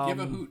 Give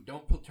a hoot.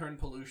 Don't turn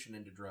pollution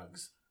into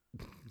drugs.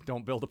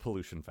 Don't build a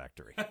pollution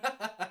factory.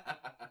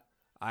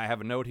 I have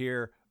a note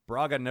here.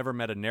 Braga never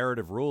met a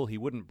narrative rule he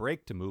wouldn't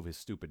break to move his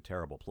stupid,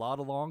 terrible plot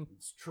along.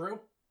 It's true.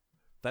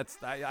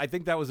 I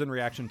think that was in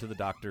reaction to the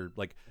Doctor.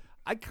 Like,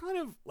 I kind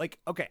of, like,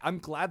 okay, I'm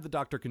glad the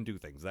Doctor can do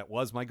things. That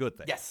was my good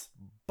thing. Yes.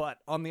 But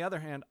on the other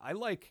hand, I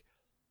like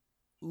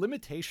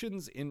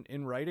limitations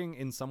in writing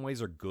in some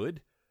ways are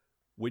good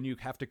when you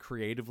have to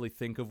creatively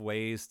think of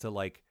ways to,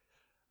 like,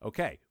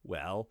 okay,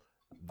 well,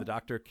 the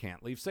Doctor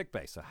can't leave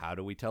sickbay, so how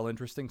do we tell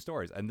interesting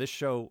stories? And this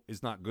show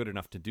is not good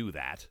enough to do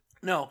that.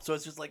 No, so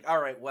it's just like, all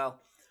right,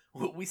 well,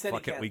 we said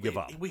give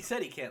up. We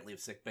said he can't leave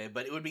sickbay,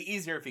 but it would be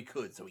easier if he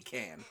could, so he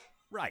can.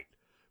 Right.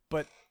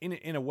 But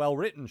in a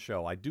well-written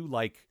show, I do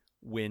like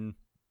when,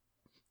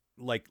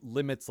 like,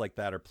 limits like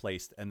that are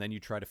placed, and then you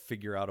try to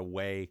figure out a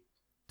way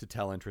to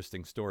tell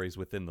interesting stories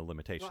within the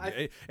limitation.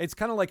 Well, it's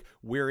kind of like,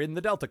 we're in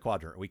the Delta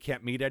Quadrant. We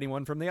can't meet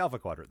anyone from the Alpha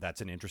Quadrant. That's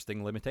an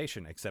interesting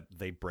limitation, except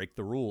they break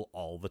the rule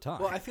all the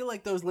time. Well, I feel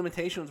like those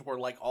limitations were,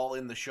 like, all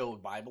in the show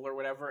Bible or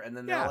whatever, and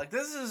then they're like,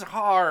 this is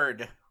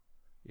hard.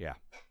 Yeah.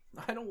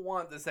 I don't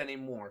want this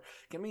anymore.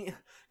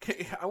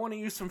 I want to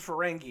use some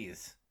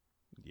Ferengis.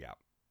 Yeah.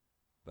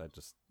 That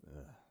just...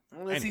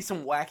 Let's see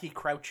some wacky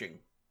crouching.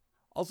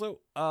 Also,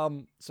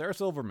 Sarah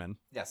Silverman.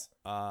 Yes.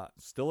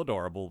 Still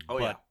adorable,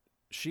 but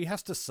she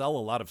has to sell a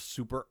lot of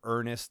super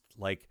earnest,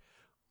 like,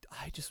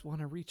 I just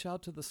want to reach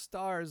out to the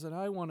stars and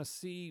I want to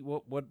see,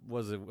 what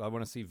was it? I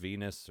want to see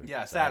Venus or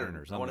Saturn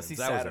or something. I want to see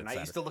Saturn. I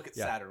used to look at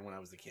Saturn when I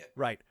was a kid.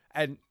 Right.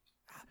 And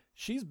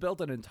she's built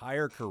an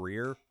entire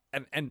career,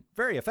 and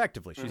very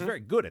effectively. She's very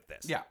good at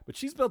this. Yeah. But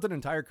she's built an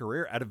entire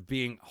career out of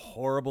being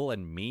horrible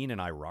and mean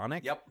and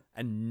ironic. Yep.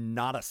 And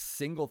not a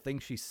single thing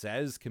she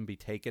says can be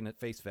taken at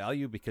face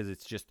value because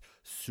it's just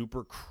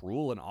super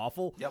cruel and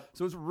awful. Yep.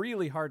 So it's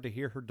really hard to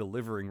hear her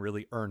delivering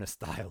really earnest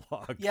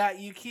dialogue. Yeah,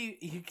 you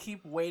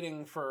keep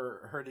waiting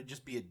for her to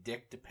just be a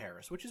dick to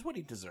Paris, which is what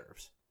he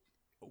deserves.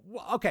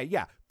 Well, okay,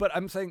 yeah. But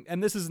I'm saying,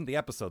 and this isn't the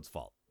episode's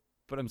fault,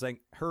 but I'm saying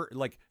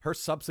the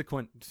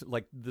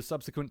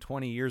subsequent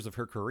 20 years of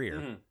her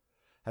career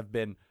have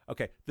been,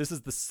 okay, this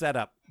is the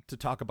setup to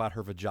talk about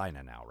her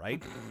vagina now,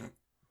 right?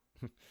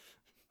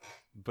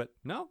 But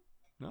no,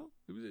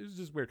 it was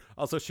just weird.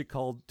 Also, she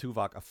called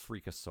Tuvok a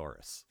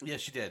freakosaurus. Yes,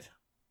 she did.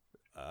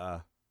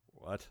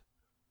 What?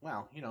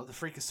 Well, the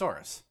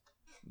Freakosaurus.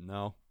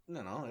 No.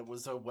 No, it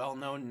was a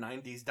well-known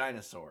 90s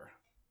dinosaur.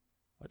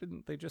 Why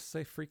didn't they just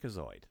say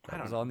freakazoid? I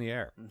don't was know. on the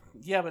air.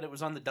 Yeah, but it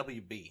was on the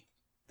WB.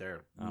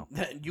 Their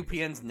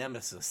UPN's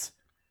nemesis.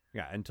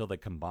 Yeah, until they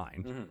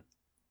combined. Mm-hmm.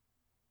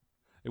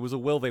 It was a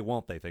will they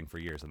won't they thing for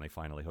years, and they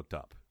finally hooked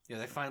up. Yeah,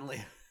 they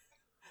finally...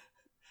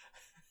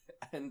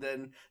 And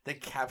then they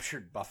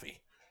captured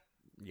Buffy.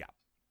 Yeah.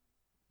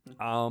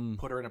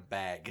 Put her in a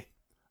bag.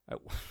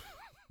 Yep.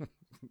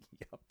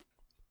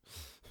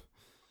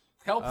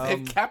 Help,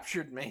 they've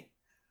captured me.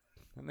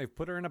 And they've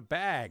put her in a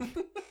bag.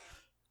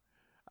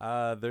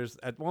 There's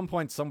at one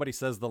point somebody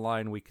says the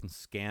line, "We can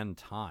scan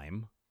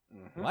time."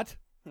 Mm-hmm. What?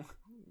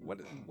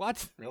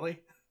 What? Really?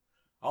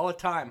 All the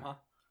time, huh?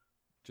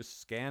 Just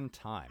scan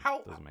time.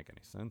 Doesn't make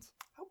any sense.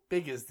 How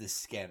big is this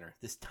scanner,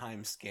 this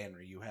time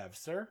scanner you have,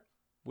 sir?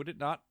 Would it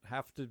not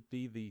have to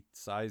be the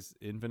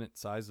infinite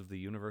size of the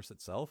universe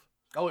itself?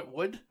 Oh, it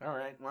would? All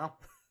right, well,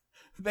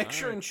 make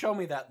sure and show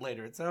me that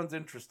later. It sounds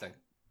interesting.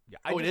 Yeah,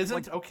 it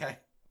isn't? Okay.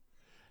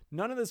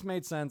 None of this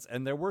made sense,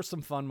 and there were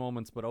some fun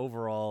moments, but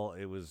overall,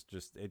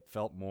 it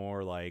felt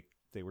more like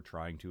they were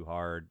trying too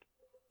hard.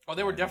 Oh,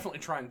 they were definitely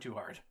trying too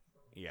hard.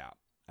 Yeah,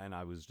 and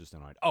I was just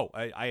annoyed. Oh,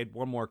 I had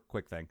one more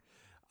quick thing.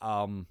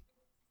 At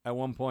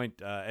one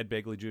point, Ed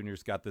Begley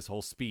Jr.'s got this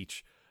whole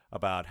speech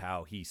about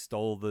how he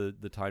stole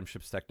the time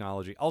ship's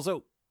technology.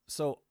 Also,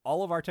 so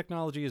all of our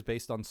technology is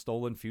based on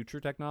stolen future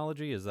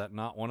technology? Is that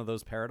not one of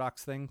those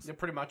paradox things? Yeah,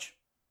 pretty much.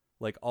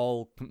 Like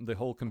the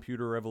whole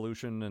computer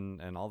revolution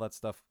and all that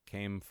stuff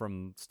came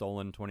from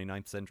stolen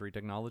 29th century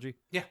technology?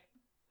 Yeah.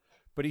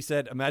 But he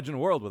said, imagine a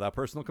world without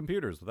personal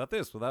computers, without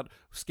this, without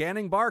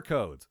scanning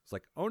barcodes. It's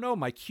like, oh no,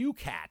 my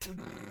Q-cat.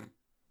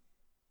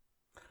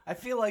 I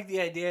feel like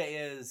the idea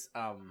is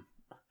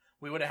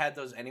we would have had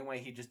those anyway.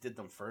 He just did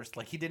them first.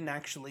 Like he didn't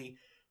actually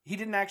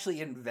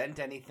invent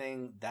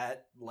anything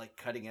that like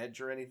cutting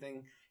edge or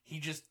anything. He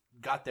just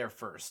got there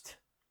first.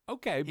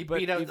 Okay, he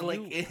beat out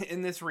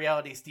in this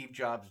reality. Steve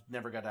Jobs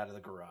never got out of the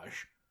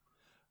garage.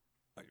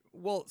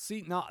 Well,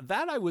 see, now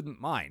that I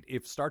wouldn't mind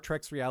if Star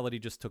Trek's reality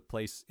just took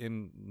place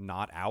in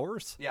not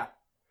hours. Yeah.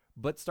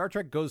 But Star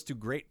Trek goes to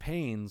great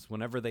pains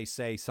whenever they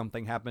say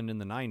something happened in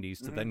the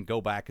 90s to then go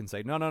back and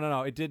say, no,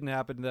 it didn't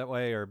happen that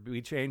way, or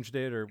we changed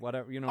it, or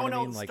whatever, you know what I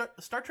mean? Like,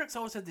 Star Trek's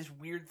always had this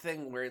weird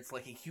thing where it's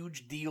like a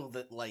huge deal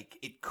that, like,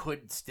 it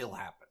could still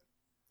happen.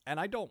 And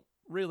I don't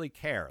really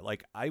care.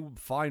 Like, I'm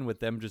fine with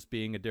them just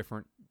being a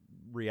different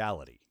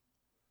reality.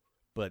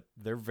 But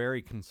they're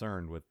very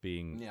concerned with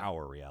being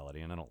our reality,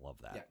 and I don't love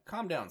that. Yeah,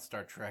 calm down,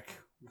 Star Trek.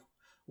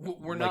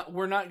 We're not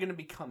going to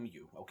become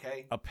you,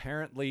 okay?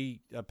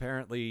 Apparently,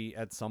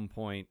 at some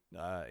point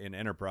in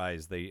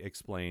Enterprise, they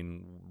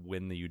explain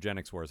when the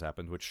eugenics wars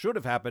happened, which should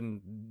have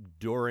happened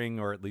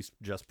during or at least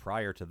just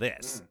prior to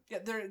this. Yeah,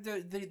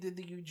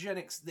 the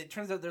eugenics. It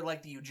turns out they're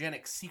like the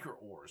eugenics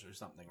secret wars or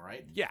something,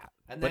 right? Yeah,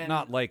 but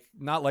not like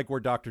where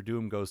Dr.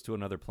 Doom goes to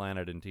another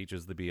planet and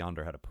teaches the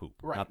Beyonder how to poop.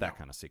 Right, not that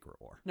kind of secret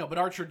war. No, but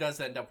Archer does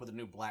end up with a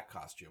new black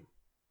costume.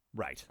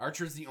 Right.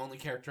 Archer's the only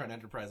character on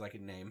Enterprise I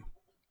can name.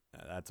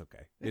 That's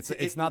okay.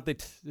 It's not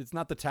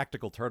the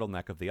tactical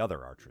turtleneck of the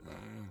other Archer,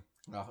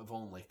 though. Oh, if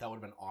only. That would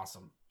have been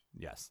awesome.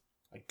 Yes.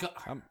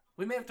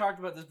 We may have talked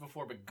about this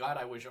before, but God,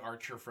 I wish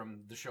Archer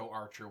from the show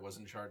Archer was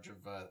in charge of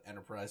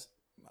Enterprise.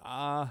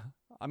 I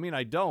mean,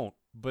 I don't,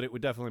 but it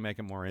would definitely make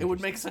it more interesting. It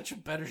would make such a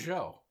better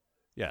show.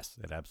 Yes,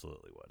 it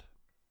absolutely would.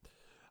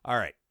 All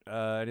right.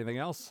 Anything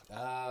else?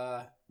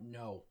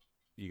 No.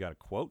 You got a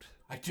quote?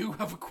 I do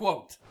have a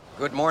quote.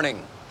 Good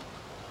morning.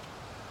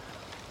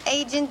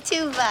 Agent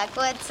Tuvok,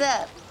 what's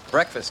up?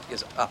 Breakfast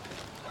is up.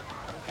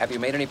 Have you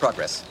made any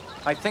progress?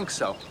 I think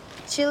so.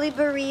 Chili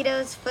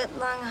burritos,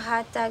 foot-long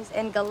hot dogs,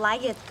 and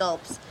Goliath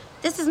gulps.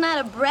 This is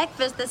not a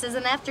breakfast, this is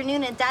an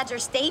afternoon at Dodger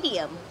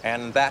Stadium.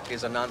 And that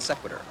is a non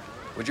sequitur.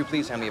 Would you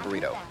please hand me a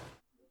burrito?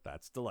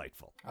 That's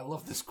delightful. I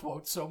love this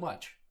quote so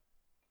much.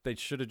 They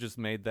should have just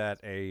made that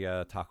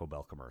a Taco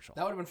Bell commercial.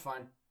 That would have been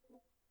fine.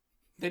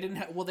 They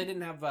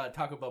didn't have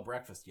Taco Bell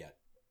breakfast yet.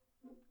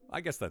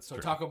 I guess that's so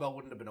true. Taco Bell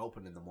wouldn't have been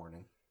open in the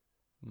morning.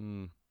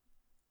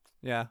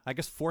 Yeah, I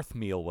guess fourth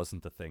meal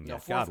wasn't the thing No,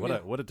 yet. God, meal.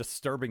 what a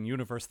disturbing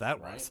universe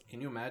that Right? was. Can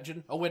you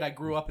imagine? Oh wait, I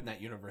grew up in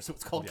that universe. It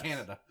was called Yes.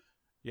 Canada.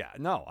 Yeah,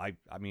 no,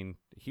 I mean,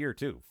 here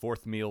too.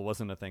 Fourth meal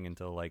wasn't a thing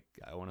until, like,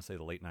 I want to say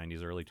the late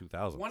 90s, early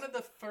 2000s. One of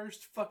the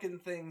first fucking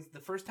things, the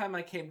first time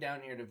I came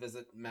down here to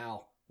visit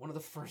Mal, one of the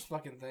first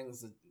fucking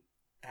things that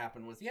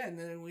happened was, and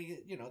then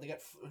they got,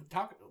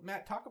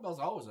 Taco Bell's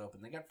always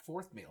open. They got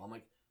fourth meal. I'm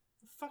like,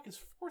 the fuck is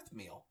fourth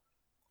meal?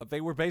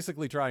 They were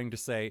basically trying to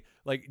say,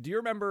 like, do you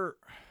remember,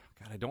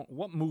 God,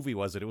 what movie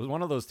was it? It was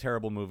one of those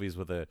terrible movies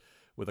with a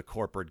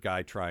corporate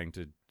guy trying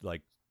to,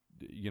 like,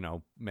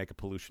 make a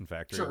pollution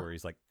factory where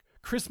he's like,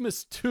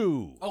 Christmas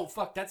 2. Oh,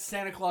 fuck, that's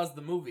Santa Claus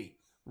the movie.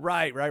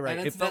 Right. And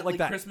it felt like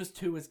that. Christmas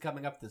 2 is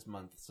coming up this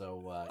month,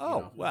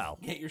 so well.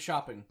 get your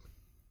shopping.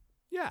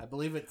 Yeah. I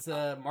believe it's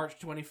March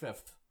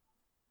 25th.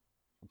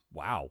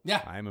 Wow.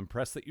 Yeah. I'm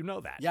impressed that you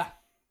know that. Yeah.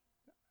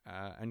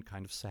 And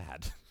kind of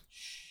sad.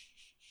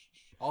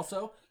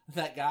 Also,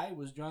 that guy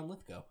was John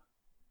Lithgow.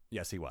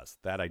 Yes, he was.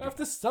 That I do. I have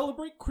to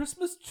celebrate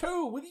Christmas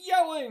 2 with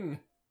yelling.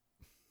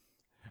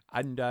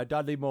 And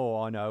Dudley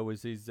Moore, I know,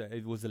 was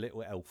it was a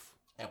little elf.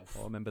 I Elf.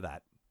 remember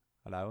that.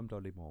 Hello, I'm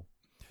Dudley Moore.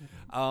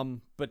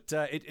 But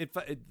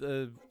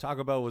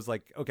Taco Bell was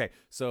like, okay,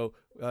 so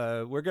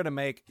we're going to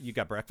make, you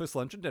got breakfast,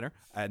 lunch, and dinner,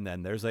 and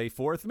then there's a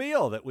fourth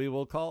meal that we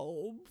will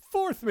call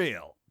fourth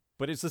meal.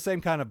 But it's the same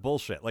kind of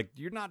bullshit. Like,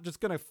 you're not just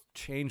going to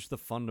change the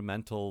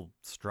fundamental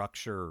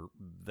structure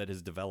that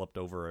has developed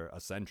over a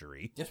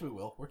century. Yes, we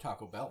will. We're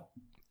Taco Bell.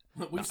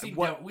 We've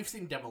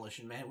seen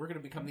Demolition Man. We're going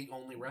to become the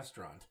only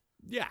restaurant.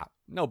 Yeah.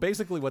 No,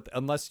 basically,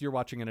 unless you're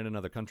watching it in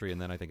another country,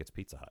 and then I think it's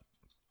Pizza Hut.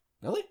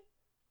 Really?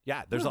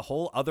 Yeah, there's a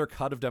whole other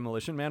cut of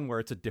Demolition Man where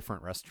it's a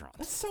different restaurant.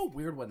 That's so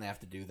weird when they have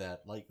to do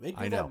that. Like, they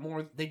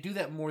do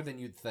that more than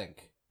you'd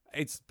think.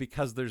 It's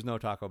because there's no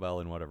Taco Bell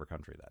in whatever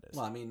country that is.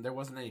 Well, I mean, there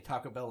wasn't any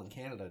Taco Bell in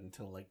Canada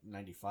until like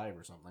 95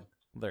 or something.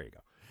 There you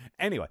go.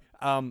 Anyway,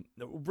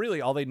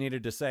 really all they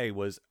needed to say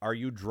was, "Are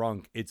you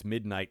drunk? It's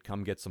midnight.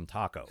 Come get some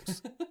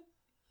tacos."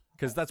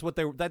 Because that's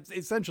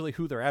essentially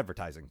who they're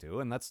advertising to,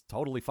 and that's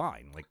totally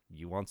fine. Like,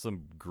 you want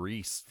some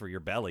grease for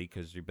your belly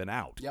because you've been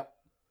out. Yep.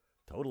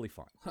 Totally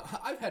fine.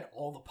 I've had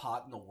all the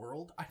pot in the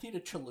world. I need a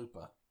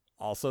chalupa.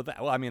 Also,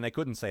 they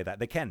couldn't say that.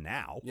 They can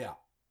now. Yeah.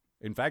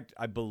 In fact,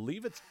 I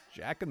believe it's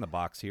Jack in the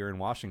Box here in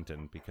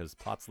Washington, because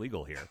pot's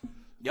legal here.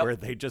 Yep. Where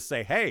they just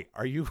say, "Hey,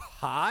 are you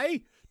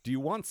high? Do you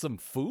want some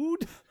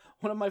food?"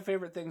 One of my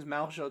favorite things,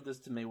 Mal showed this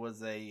to me,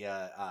 was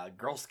a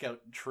Girl Scout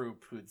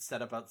troop who'd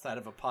set up outside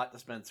of a pot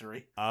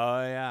dispensary.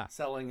 Oh, yeah.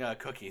 Selling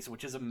cookies,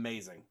 which is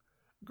amazing.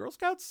 Girl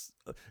Scouts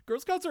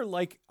are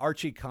like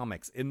Archie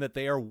comics in that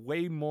they are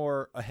way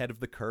more ahead of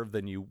the curve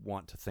than you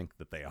want to think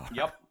that they are.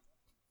 Yep.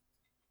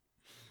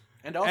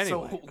 And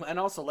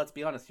also, let's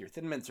be honest here,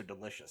 Thin Mints are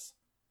delicious.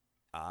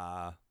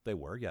 They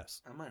were,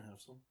 yes. I might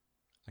have some.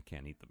 I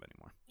can't eat them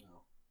anymore.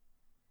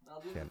 No. I'll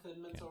do the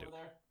Thin Mints over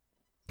there.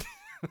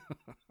 All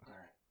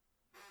right.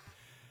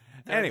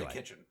 They're anyway, in the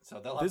kitchen, so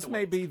they'll have this to may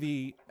wait. be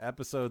the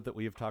episode that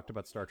we have talked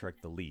about Star Trek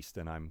the least,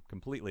 and I'm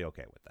completely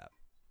okay with that.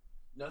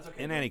 No, it's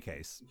okay. In any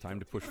case, time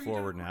to push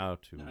forward now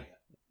to... No.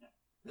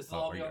 This will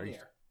all be on the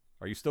air.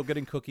 Are you still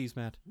getting cookies,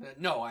 Matt?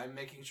 No, I'm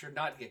making sure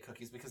not to get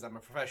cookies because I'm a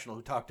professional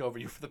who talked over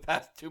you for the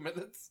past 2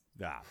 minutes.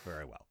 Ah,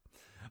 very well.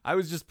 I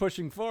was just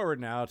pushing forward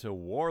now to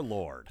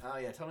Warlord. Oh,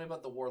 yeah. Tell me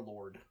about the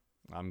Warlord.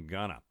 I'm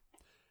gonna.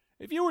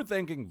 If you were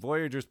thinking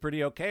Voyager's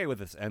pretty okay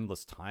with its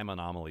endless time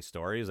anomaly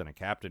stories and a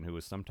captain who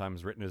is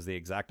sometimes written as the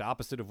exact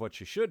opposite of what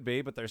she should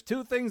be, but there's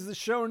 2 things this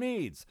show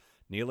needs.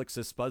 Neelix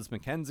is Spuds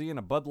McKenzie in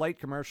a Bud Light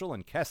commercial,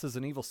 and Kess is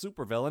an evil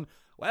supervillain.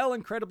 Well,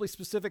 incredibly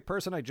specific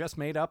person I just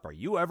made up. Are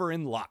you ever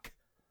in luck?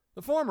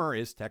 The former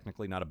is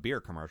technically not a beer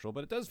commercial,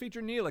 but it does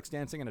feature Neelix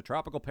dancing in a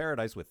tropical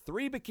paradise with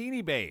 3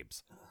 bikini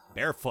babes,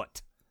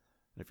 barefoot.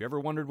 And if you ever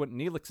wondered what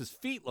Neelix's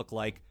feet look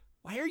like,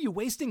 why are you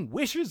wasting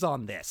wishes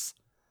on this?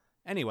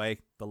 Anyway,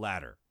 the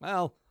latter.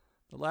 Well,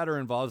 the latter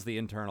involves the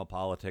internal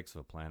politics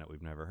of a planet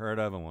we've never heard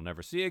of and will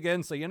never see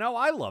again, so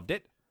I loved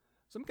it.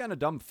 Some kind of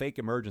dumb fake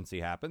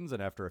emergency happens,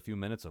 and after a few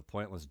minutes of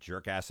pointless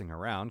jerk-assing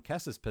around,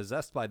 Kess is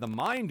possessed by the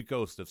mind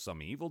ghost of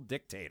some evil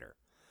dictator.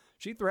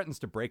 She threatens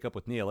to break up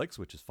with Neelix,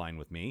 which is fine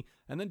with me,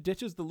 and then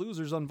ditches the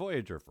losers on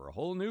Voyager for a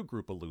whole new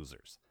group of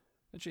losers.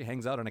 Then she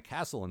hangs out in a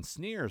castle and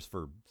sneers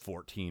for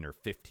 14 or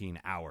 15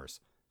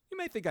 hours. You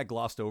may think I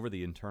glossed over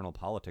the internal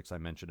politics I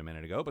mentioned a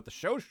minute ago, but the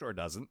show sure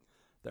doesn't.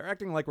 They're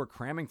acting like we're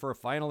cramming for a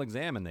final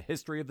exam in the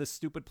history of this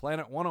stupid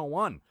planet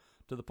 101,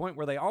 to the point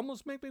where they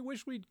almost make me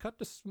wish we'd cut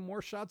to some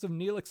more shots of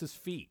Neelix's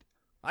feet.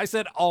 I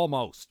said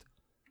almost.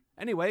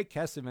 Anyway,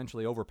 Kess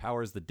eventually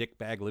overpowers the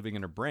dickbag living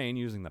in her brain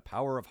using the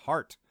power of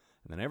heart,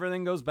 and then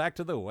everything goes back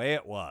to the way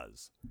it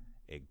was.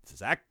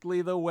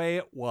 Exactly the way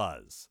it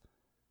was.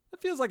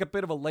 It feels like a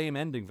bit of a lame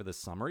ending for this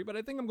summary, but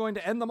I think I'm going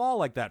to end them all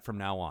like that from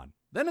now on.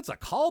 Then it's a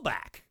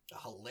callback.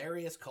 A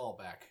hilarious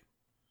callback.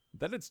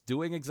 Then it's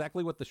doing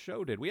exactly what the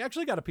show did. We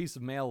actually got a piece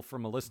of mail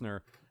from a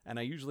listener, and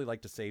I usually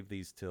like to save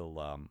these till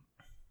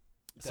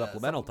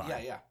supplemental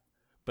time. Yeah.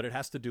 But it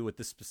has to do with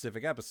this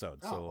specific episode.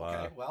 Oh, so,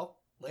 okay. Well,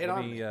 lay it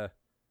on me.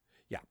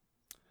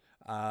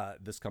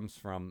 This comes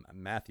from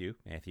Matthew.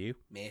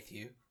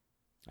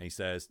 And he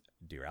says,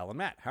 "Dear Al and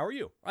Matt, how are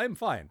you? I am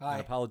fine. Hi.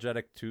 And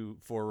apologetic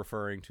for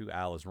referring to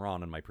Al as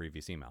Ron in my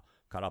previous email.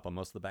 Caught up on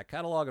most of the back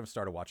catalog and have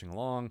started watching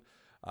along.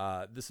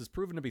 This has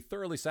proven to be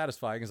thoroughly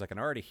satisfying as I can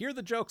already hear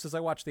the jokes as I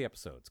watch the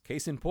episodes.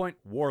 Case in point,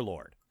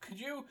 Warlord." Could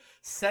you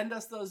send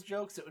us those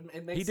jokes?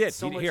 It makes He did. it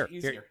so much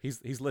easier.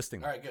 He's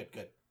listing them. All right,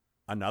 good.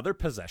 Another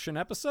possession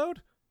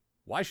episode?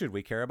 Why should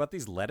we care about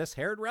these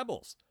lettuce-haired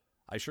rebels?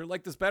 I sure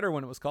liked this better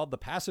when it was called The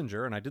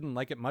Passenger, and I didn't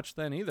like it much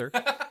then either.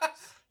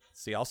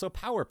 See also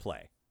Power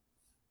Play.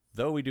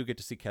 Though we do get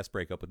to see Kess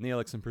break up with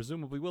Neelix, and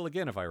presumably will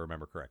again if I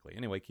remember correctly.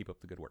 Anyway, keep up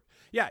the good work.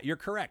 Yeah, you're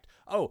correct.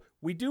 Oh,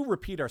 we do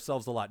repeat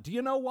ourselves a lot. Do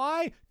you know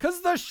why?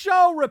 Because the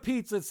show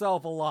repeats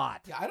itself a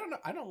lot. Yeah,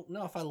 I don't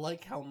know if I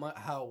like how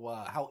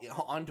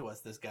onto us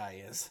this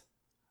guy is.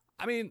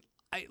 I mean,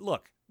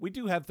 look, we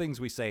do have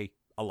things we say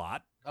a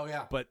lot. Oh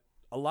yeah. But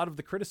a lot of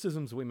the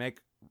criticisms we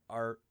make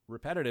are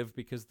repetitive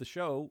because the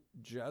show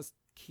just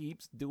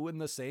keeps doing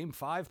the same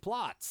 5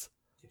 plots.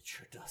 It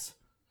sure does.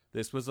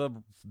 This was a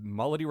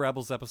Mullity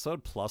Rebels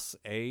episode plus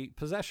a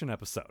possession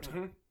episode.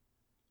 Mm-hmm.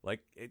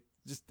 Like,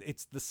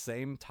 it's the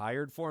same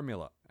tired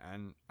formula,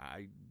 and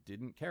I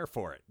didn't care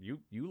for it. You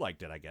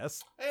liked it, I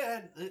guess.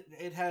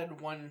 It had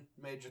one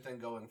major thing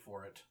going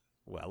for it.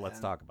 Well,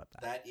 let's talk about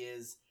that. That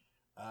is,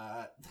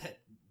 that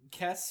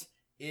Kess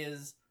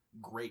is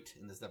great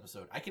in this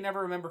episode. I can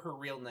never remember her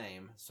real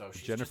name, so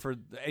she's Jennifer.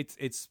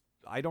 It's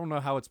I don't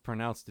know how it's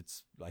pronounced.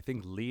 It's I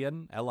think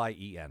Lien,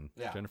 Lien.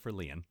 Yeah. Jennifer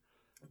Lien.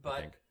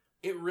 But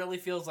it really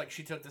feels like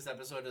she took this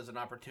episode as an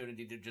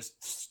opportunity to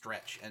just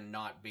stretch and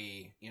not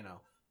be,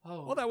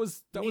 oh, well, that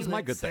was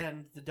my good thing.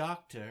 And the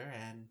Doctor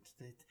and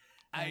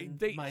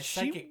my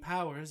psychic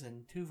powers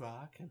and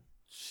Tuvok. And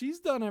she's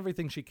done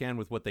everything she can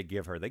with what they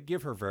give her. They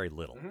give her very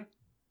little. Mm-hmm.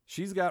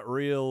 She's got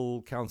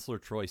real Counselor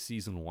Troy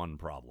season 1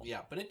 problem.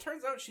 Yeah, but it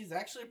turns out she's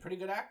actually a pretty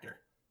good actor.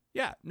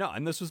 Yeah, no,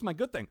 and this was my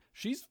good thing.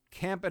 She's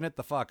camping it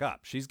the fuck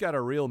up. She's got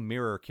a real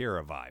Mirror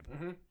Kira vibe.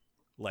 Mm-hmm.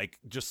 Like,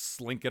 just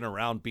slinking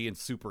around being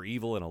super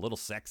evil and a little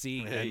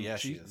sexy. Yeah,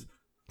 she is.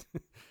 A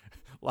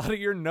lot of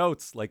your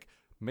notes, like,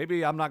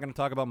 maybe I'm not going to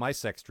talk about my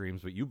sex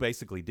dreams, but you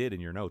basically did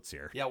in your notes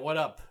here. Yeah, what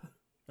up?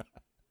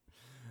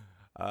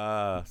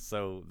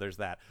 So there's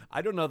that.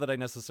 I don't know that I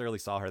necessarily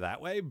saw her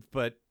that way,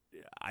 but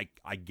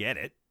I get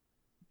it.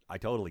 I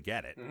totally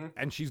get it. Mm-hmm.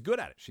 And she's good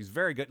at it. She's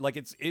very good. Like,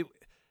 it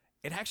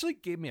actually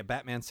gave me a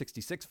Batman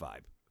 66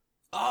 vibe.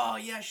 Oh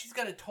yeah, she's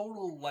got a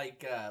total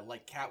like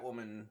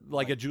Catwoman,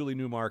 like a Julie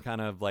Newmar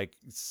kind of like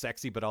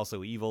sexy but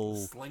also evil,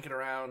 slinking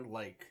around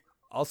like.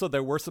 Also,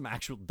 there were some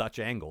actual Dutch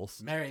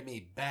angles. Marry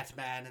me,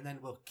 Batman, and then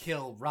we'll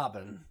kill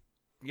Robin.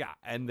 Yeah,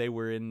 and they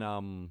were in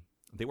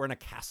a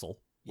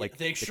castle. Like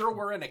they sure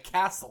were in a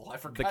castle. I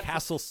forgot. The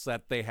castle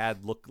set they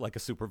had looked like a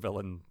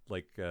supervillain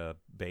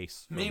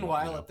base.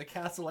 Meanwhile, at the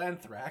Castle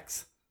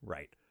Anthrax.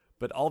 Right.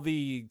 But all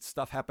the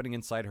stuff happening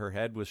inside her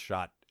head was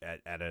shot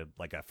at a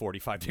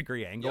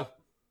 45-degree angle. Yep.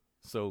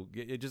 So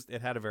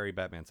it had a very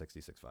Batman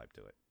 66 vibe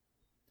to it.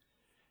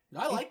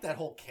 I like that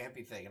whole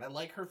campy thing, and I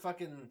like her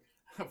fucking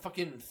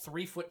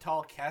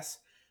 3-foot-tall Kess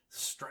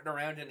strutting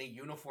around in a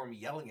uniform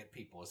yelling at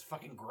people. It's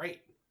fucking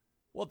great.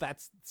 Well,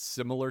 that's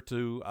similar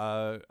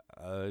to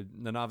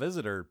Nana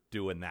Visitor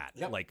doing that.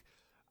 Yep. Like,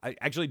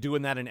 actually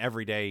doing that in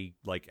everyday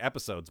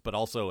episodes, but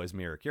also as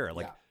Mirror Kira.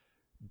 Like,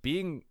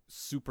 being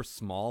super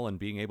small and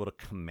being able to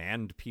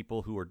command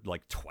people who are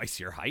like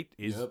twice your height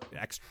is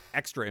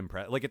extra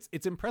impressive. Like,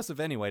 it's impressive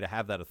anyway to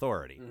have that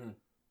authority. Mm-hmm.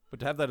 But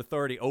to have that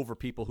authority over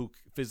people who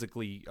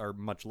physically are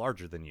much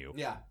larger than you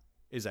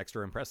is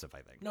extra impressive,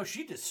 I think. No,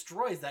 she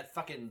destroys that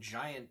fucking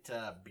giant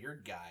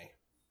beard guy.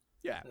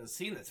 Yeah. The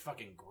scene that's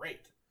fucking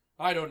great.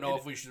 I don't know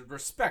if we should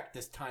respect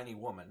this tiny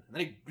woman.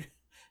 And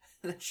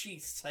then she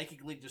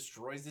psychically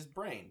destroys his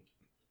brain.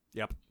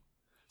 Yep.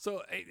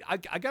 So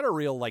I got a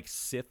real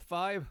Sith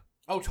vibe.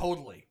 Oh,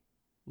 totally.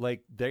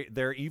 Like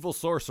they're evil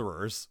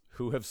sorcerers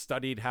who have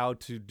studied how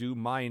to do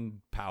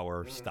mind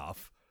power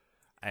stuff.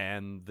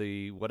 And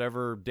the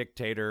whatever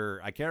dictator,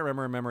 I can't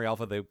remember in Memory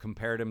Alpha, they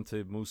compared him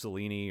to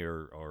Mussolini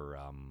or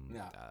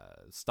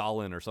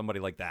Stalin or somebody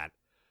like that.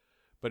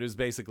 But it was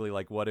basically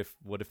like, what if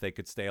they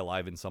could stay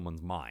alive in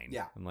someone's mind?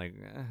 Yeah. I'm like,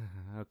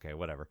 okay,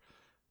 whatever.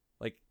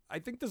 Like, I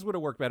think this would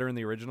have worked better in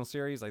the original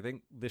series. I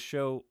think this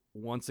show,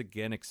 once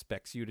again,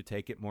 expects you to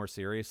take it more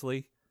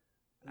seriously.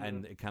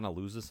 And it kind of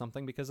loses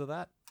something because of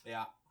that.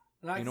 Yeah.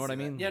 You know what I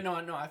mean? Yeah, no,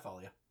 I follow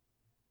you.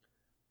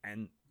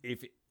 And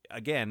if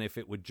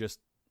it would just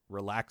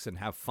relax and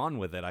have fun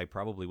with it, I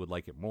probably would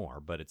like it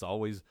more. But it's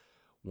always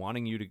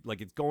wanting you to,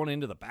 it's going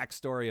into the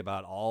backstory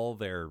about all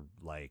their,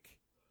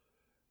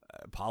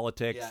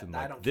 politics and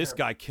this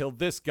guy killed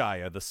this guy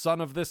or the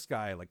son of this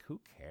guy. Like, who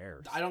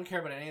cares? I don't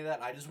care about any of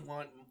that. I just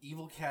want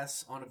evil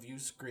Kess on a view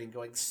screen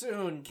going,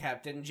 soon,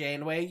 Captain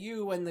Janeway,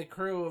 you and the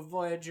crew of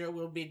Voyager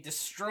will be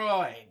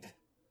destroyed.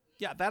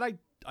 Yeah, that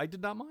I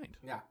did not mind.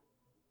 Yeah.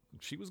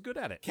 she was good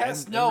at it.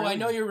 Cass, And no, really, I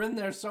know you're in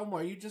there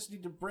somewhere. You just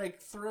need to break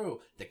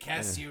through. The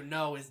Cass you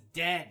know is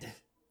dead.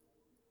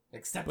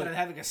 Except that I'm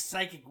having a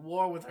psychic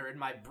war with her in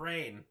my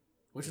brain,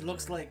 which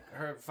looks like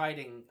her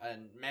fighting a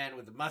man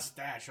with a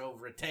mustache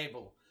over a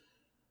table.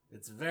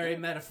 It's very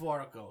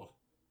metaphorical.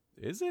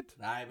 Is it?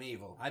 I'm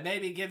evil. I may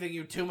be giving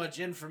you too much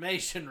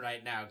information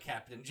right now,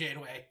 Captain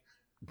Janeway.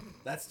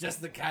 That's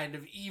just the kind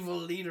of evil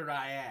leader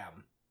I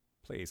am.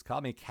 Please,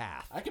 call me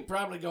Kath. I could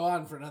probably go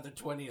on for another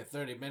 20 or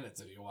 30 minutes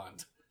if you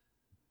want.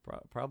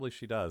 Probably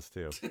she does,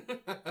 too.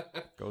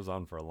 Goes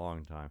on for a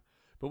long time.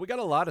 But we got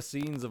a lot of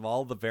scenes of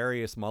all the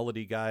various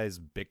Mullity guys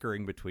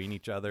bickering between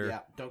each other. Yeah,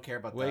 don't care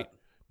about Wait, that.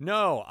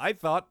 no, I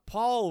thought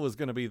Paul was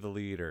going to be the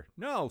leader.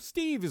 No,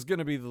 Steve is going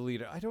to be the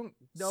leader. I don't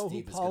know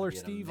Steve who is Paul gonna or be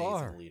an Steve amazing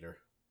are. Leader.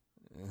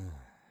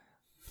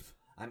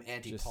 I'm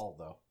anti-Paul,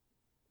 though.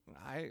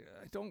 I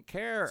don't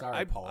care.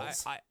 Sorry,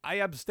 Pauls. I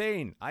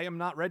abstain. I am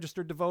not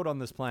registered to vote on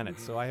this planet,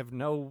 so I have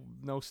no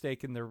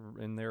stake in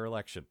their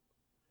election.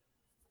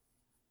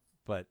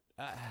 But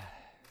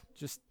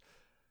just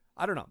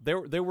I don't know.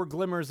 There were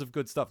glimmers of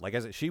good stuff. Like I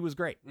said, she was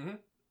great. Mm-hmm.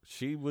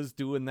 She was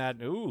doing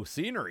that. Ooh,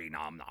 scenery,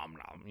 nom nom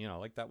nom. You know,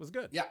 like that was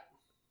good. Yeah.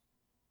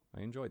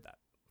 I enjoyed that.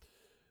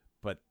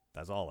 But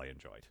that's all I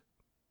enjoyed.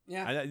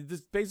 Yeah. This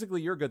is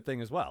basically your good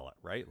thing as well,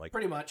 right? Like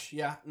pretty much.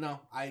 Yeah. No,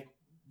 I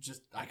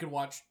could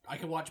watch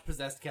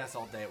Possessed Cass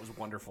all day. It was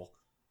wonderful.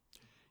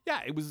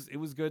 Yeah, it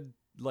was good.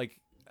 Like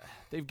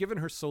they've given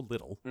her so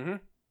little. Mm-hmm.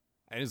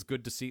 And it's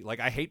good to see, like,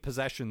 I hate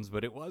possessions,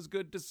 but it was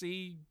good to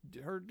see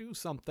her do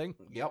something.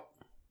 Yep.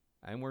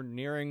 And we're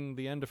nearing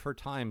the end of her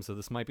time, so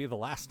this might be the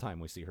last time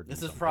we see her do This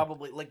something. is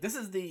probably, like, this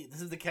is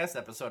the Cass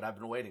episode I've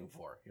been waiting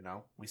for, you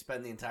know? We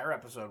spend the entire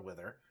episode with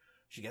her.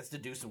 She gets to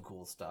do some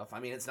cool stuff.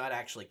 I mean, it's not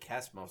actually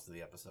Cass most of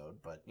the episode,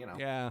 but, you know.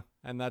 Yeah,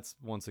 and that's,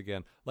 once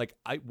again, like,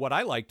 what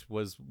I liked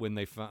was when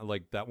they found,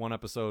 like, that one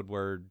episode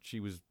where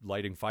she was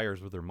lighting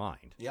fires with her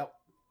mind. Yep.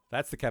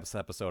 That's the Cass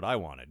episode I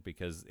wanted,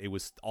 because it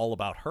was all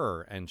about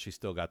her, and she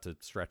still got to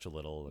stretch a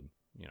little, and,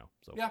 you know,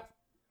 so. Yeah.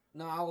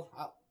 No,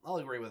 I'll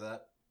agree with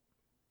that.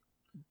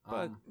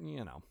 But,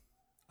 you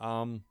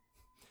know.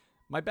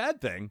 My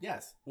bad thing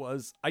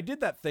was I did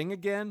that thing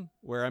again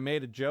where I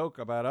made a joke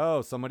about,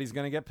 oh, somebody's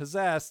going to get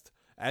possessed.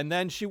 And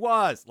then she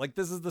was. Like,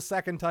 this is the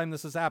second time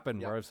this has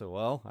happened where I've said,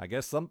 well, I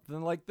guess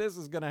something like this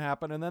is going to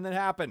happen. And then it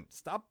happened.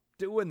 Stop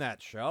doing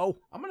that, show.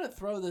 I'm going to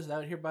throw this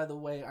out here, by the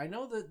way. I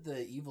know that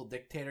the evil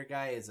dictator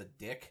guy is a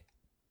dick.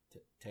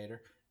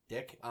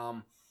 Dick.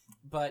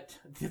 But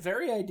the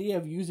very idea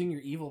of using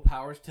your evil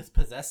powers to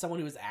possess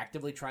someone who is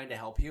actively trying to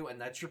help you, and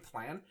that's your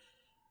plan,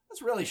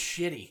 that's really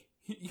shitty.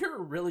 You're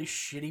a really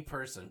shitty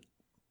person.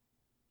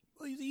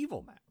 Well, he's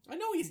evil, man. I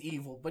know he's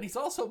evil, but he's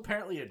also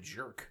apparently a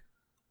jerk.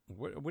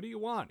 What do you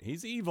want?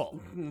 He's evil.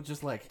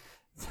 Just like,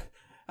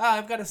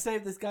 I've got to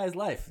save this guy's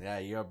life. Yeah,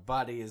 your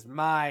body is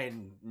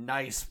mine,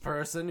 nice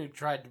person who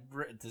tried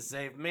to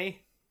save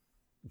me.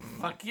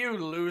 Fuck you,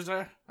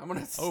 loser. I'm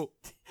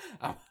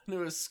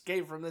gonna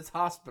escape from this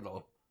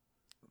hospital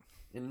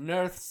in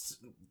nurse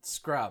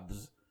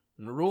scrubs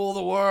and rule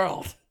the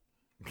world.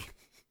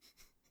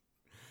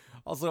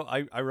 Also,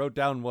 I wrote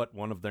down what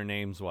one of their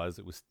names was.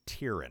 It was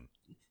Tyrion.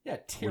 Yeah,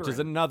 Tyrion. Which is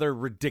another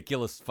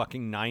ridiculous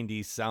fucking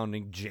 90s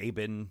sounding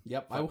Jabin.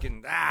 Yep.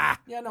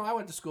 Yeah, no, I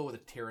went to school with a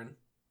Tyrion.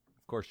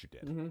 Of course you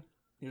did. Mm-hmm.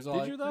 He was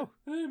Did you, though?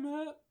 Hey,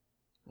 Matt.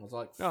 I was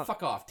like,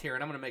 fuck off, Tyrion.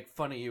 I'm going to make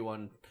fun of you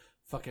on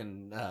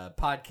fucking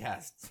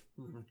podcasts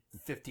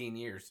 15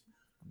 years.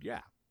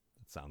 Yeah,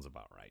 that sounds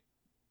about right.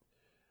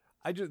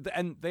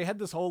 And they had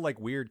this whole, like,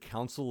 weird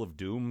Council of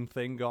Doom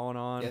thing going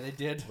on. Yeah, they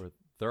did. Where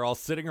they're all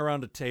sitting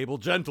around a table.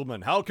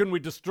 Gentlemen, how can we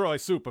destroy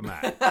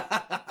Superman?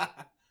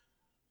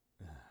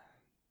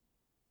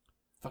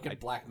 Fucking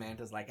Black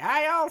Manta's like,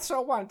 I also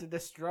want to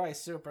destroy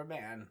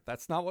Superman.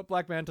 That's not what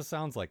Black Manta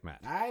sounds like, Matt.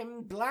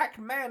 I'm Black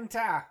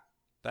Manta.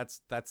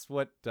 That's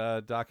what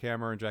Doc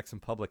Hammer and Jackson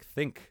Public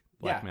think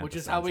Black Manta which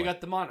is sounds how we like.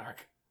 got the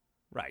Monarch.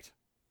 Right.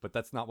 But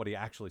that's not what he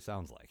actually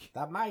sounds like.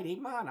 The mighty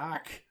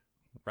Monarch.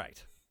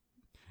 Right.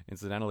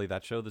 Incidentally,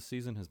 that show this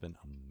season has been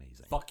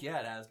amazing. Fuck yeah,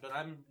 it has. But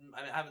I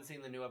haven't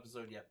seen the new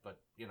episode yet. But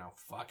you know,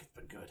 fuck, it's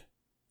been good.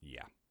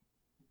 Yeah.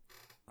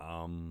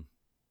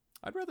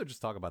 I'd rather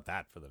just talk about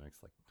that for the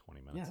next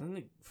 20 minutes. Yeah, isn't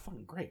it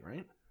fucking great,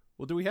 right?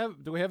 Well, do we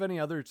have any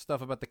other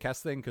stuff about the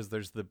Kess thing? Because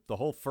there's the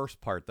whole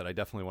first part that I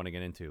definitely want to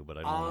get into, but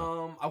I don't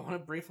know. I want to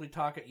briefly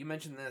talk. You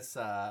mentioned this.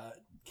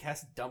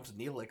 Kess dumps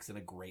Neelix in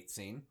a great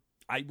scene.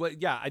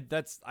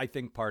 That's I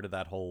think part of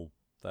that whole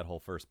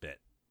first bit.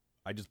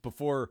 I just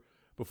before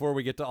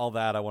we get to all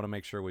that, I want to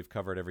make sure we've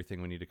covered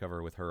everything we need to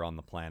cover with her on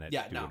the planet.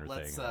 Yeah, doing her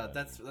let's. thing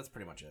That's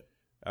pretty much it.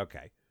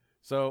 Okay,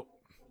 so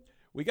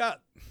we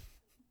got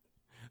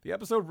the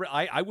episode.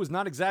 I was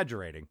not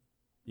exaggerating.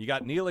 You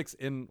got Neelix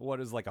in what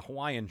is like a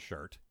Hawaiian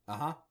shirt.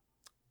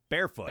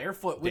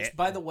 Barefoot. Which,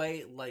 by the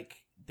way, like,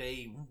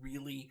 they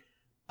really,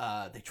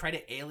 they try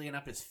to alien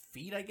up his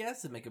feet, I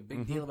guess, and make a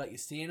big deal about you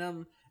seeing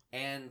them,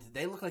 and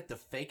they look like the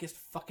fakest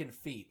fucking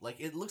feet.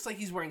 Like, it looks like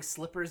he's wearing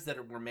slippers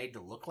that were made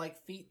to look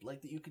like feet,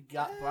 like that you could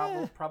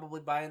probably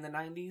buy in the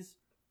 90s.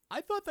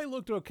 I thought they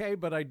looked okay,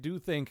 but I do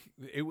think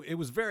it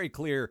was very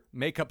clear.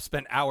 Makeup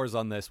spent hours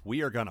on this.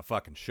 We are gonna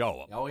fucking show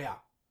them. Oh yeah.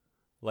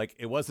 Like,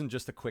 it wasn't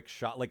just a quick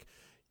shot. Like,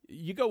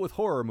 you go with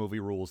horror movie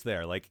rules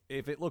there. Like,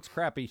 if it looks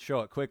crappy, show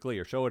it quickly,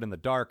 or show it in the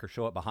dark, or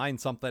show it behind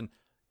something.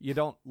 You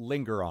don't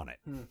linger on it.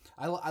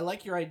 I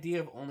like your idea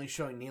of only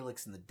showing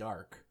Neelix in the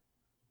dark.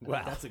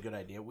 Well, That's a good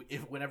idea.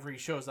 Whenever he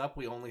shows up,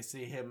 we only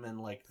see him in,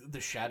 like, the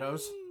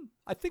shadows.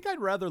 I think I'd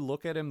rather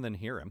look at him than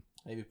hear him.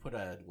 Maybe put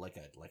a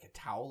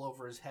towel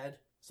over his head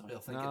so he'll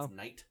think No. it's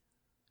night.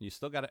 You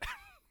still got to...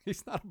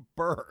 He's not a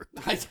bird.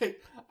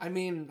 I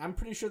mean, I'm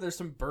pretty sure there's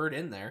some bird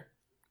in there.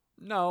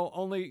 No,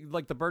 only,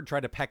 like, the bird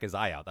tried to peck his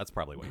eye out. That's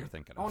probably what you're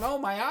thinking of. Oh no,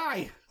 my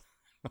eye!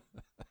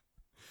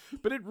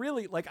 But it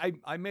really, like,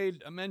 I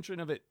made a mention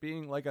of it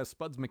being like a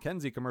Spuds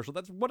McKenzie commercial.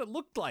 That's what it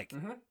looked like.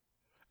 Mm-hmm.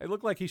 It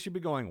looked like he should be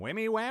going,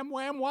 whammy, wham,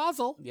 wham,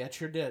 wazzle. Yeah, it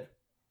sure did.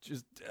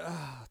 Just,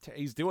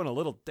 he's doing a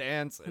little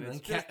dance. And it's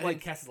just And like,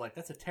 Cass is like,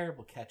 that's a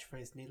terrible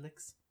catchphrase,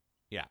 Neelix.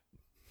 yeah.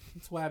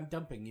 That's why I'm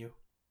dumping you.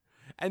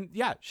 And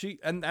yeah,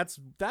 that's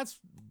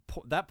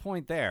that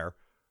point there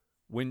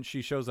when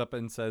she shows up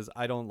and says,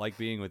 I don't like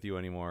being with you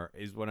anymore,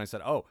 is when I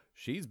said, oh,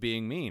 she's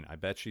being mean. I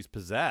bet she's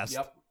possessed.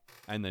 Yep.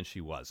 And then she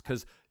was.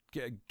 Because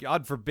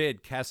God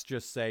forbid Cass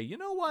just say, you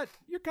know what?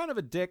 You're kind of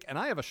a dick and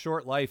I have a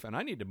short life and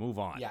I need to move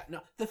on. Yeah,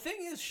 no, the thing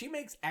is, she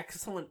makes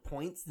excellent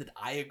points that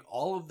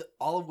all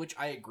of which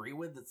I agree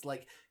with. It's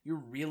like, you're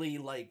really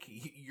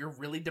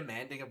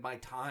demanding of my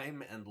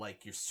time, and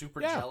like, you're super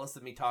jealous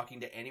of me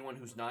talking to anyone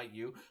who's not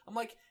you. I'm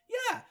like,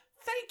 yeah,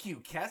 thank you,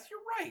 Cass, you're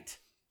right.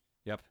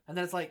 Yep. And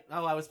then it's like,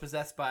 oh, I was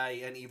possessed by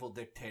an evil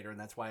dictator, and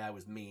that's why I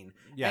was mean.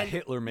 Yeah, and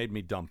Hitler made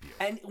me dump you.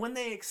 And when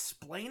they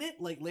explain it,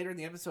 like later in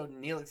the episode,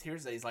 Neelix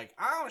hears it, he's like,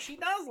 oh, she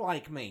does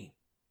like me.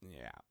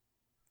 Yeah.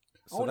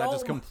 So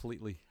just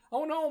completely...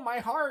 Oh no, my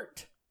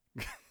heart.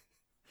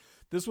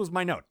 This was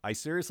my note. I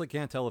seriously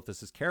can't tell if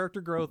this is character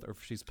growth or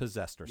if she's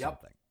possessed or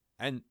something.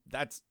 And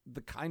that's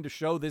the kind of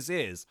show this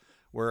is,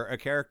 where a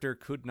character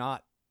could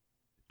not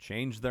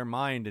change their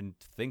mind and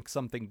think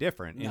something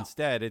different. No.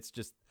 Instead, it's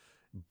just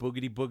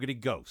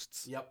boogity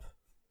ghosts. Yep.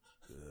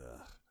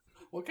 Ugh.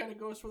 What kind of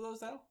ghosts were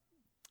those, Al?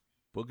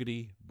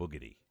 Boogity.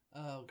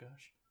 Oh,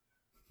 gosh.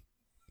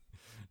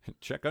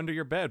 Check under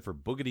your bed for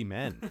boogity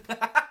men.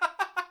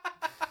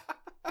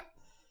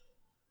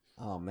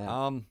 Oh,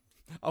 man.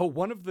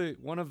 One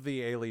of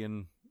the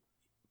alien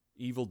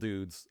evil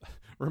dudes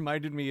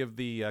reminded me of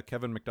the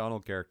Kevin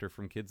McDonald character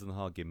from Kids in the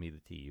Hall. Give me the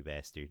tea, you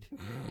bastard.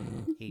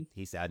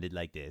 he sounded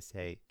like this.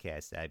 Hey,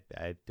 Cass, I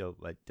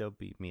don't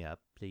beat me up,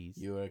 please.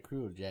 You're a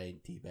cruel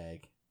giant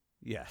teabag.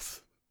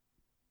 Yes.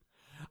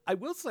 I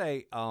will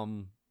say,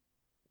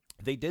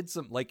 they did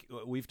some, like,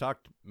 we've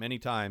talked many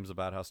times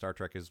about how Star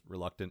Trek is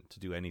reluctant to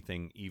do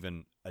anything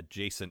even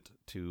adjacent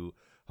to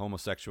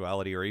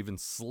homosexuality or even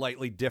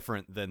slightly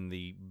different than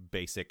the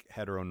basic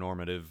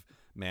heteronormative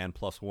man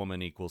plus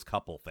woman equals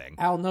couple thing.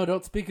 Al, no,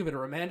 don't speak of it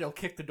or Amanda will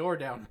kick the door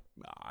down.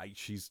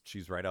 She's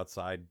right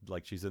outside,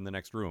 like she's in the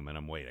next room, and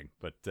I'm waiting.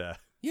 But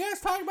you guys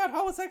talking about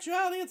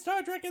homosexuality and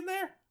Star Trek in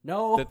there?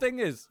 No. The thing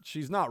is,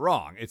 she's not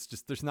wrong. It's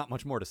just there's not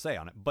much more to say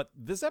on it. But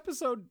this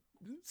episode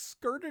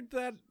skirted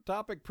that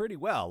topic pretty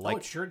well. Like,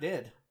 it sure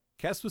did.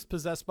 Kes was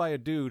possessed by a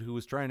dude who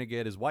was trying to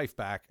get his wife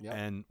back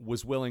and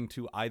was willing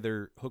to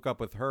either hook up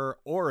with her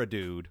or a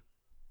dude.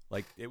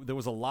 Like, there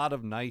was a lot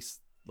of nice,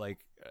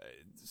 like,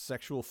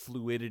 sexual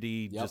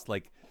fluidity, just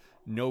like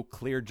no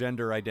clear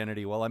gender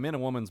identity. Well, I'm in a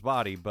woman's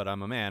body, but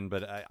I'm a man,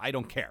 but I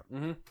don't care.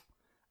 Mm-hmm.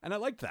 And I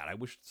liked that. I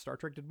wish Star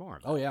Trek did more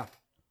of that. Oh, yeah.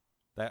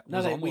 That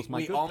was almost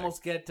my good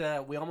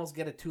thing. We almost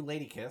get a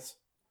two-lady kiss.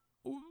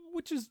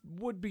 Which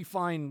would be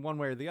fine one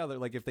way or the other,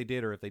 like if they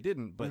did or if they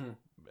didn't. But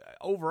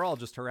overall,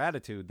 just her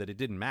attitude that it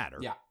didn't matter.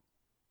 Yeah.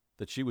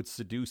 That she would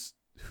seduce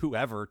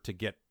whoever to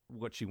get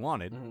what she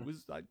wanted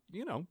was,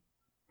 No,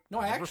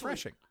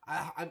 refreshing.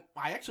 I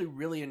actually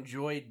really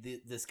enjoyed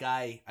this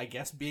guy, I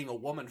guess, being a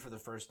woman for the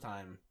first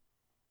time.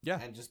 Yeah.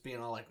 And just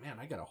being all like, man,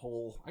 I got a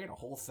whole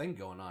thing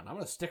going on. I'm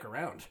going to stick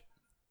around.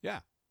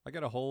 Yeah. I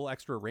got a whole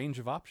extra range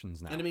of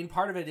options now. And I mean,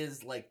 part of it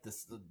is like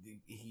this,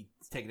 he's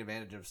taking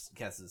advantage of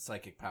Cass's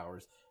psychic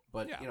powers.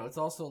 But, it's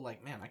also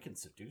like, man, I can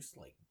seduce,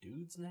 like,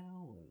 dudes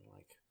now. And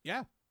like,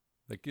 yeah.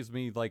 That gives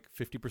me, like,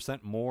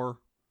 50% more,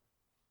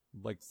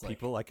 like,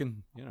 people I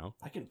can,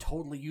 I can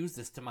totally use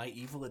this to my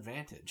evil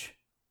advantage.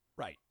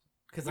 Right.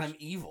 Because I'm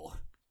evil.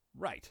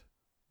 Right.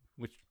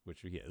 Which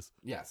he is.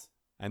 Yes.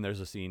 And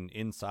there's a scene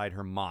inside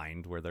her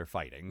mind where they're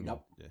fighting.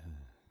 Yep.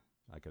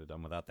 I could have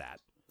done without that.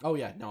 Oh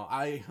yeah, no,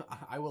 I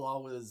will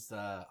always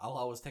I'll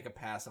always take a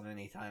pass on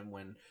any time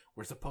when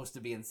we're supposed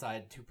to be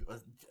inside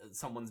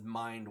someone's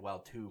mind while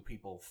two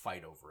people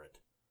fight over it.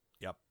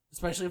 Yep.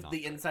 Especially if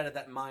the inside of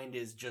that mind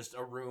is just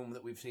a room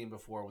that we've seen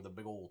before with a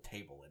big old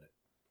table in it.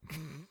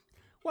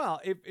 Well,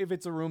 if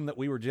it's a room that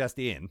we were just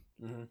in,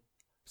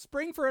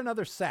 spring for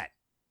another set.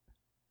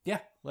 Yeah,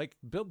 like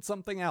build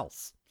something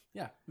else.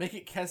 Yeah, make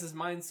it Kes's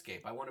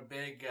mindscape. I want a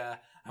big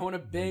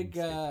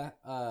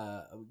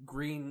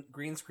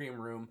green screen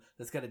room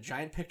that's got a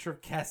giant picture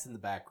of Kes in the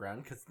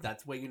background, because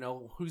that's where you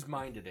know whose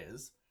mind it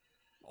is.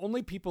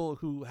 Only people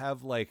who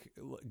have, like,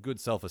 good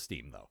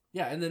self-esteem, though.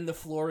 Yeah, and then the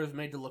floor is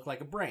made to look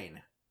like a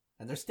brain.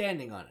 And they're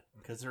standing on it,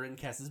 because they're in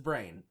Kess's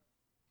brain.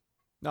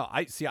 No,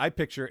 I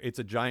picture it's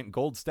a giant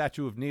gold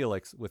statue of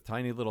Neelix with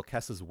tiny little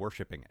Kesses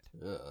worshipping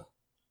it. Ugh.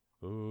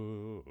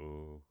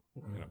 Ooh.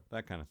 You know,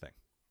 that kind of thing.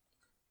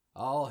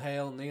 All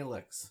hail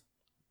Neelix.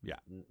 Yeah.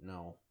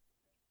 No.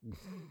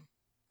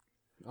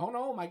 Oh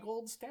no, my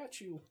gold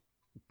statue.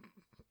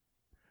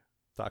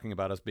 Talking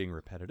about us being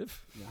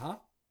repetitive. Uh-huh.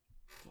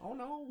 Oh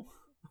no.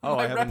 Oh,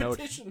 my I have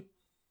repetition. a note.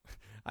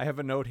 I have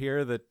a note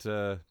here that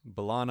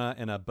B'Elanna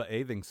in a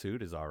bathing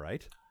suit is all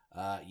right.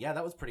 Yeah,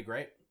 that was pretty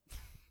great.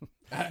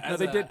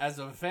 Did. As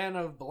a fan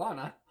of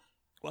B'Elanna.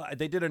 Well,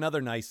 they did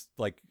another nice,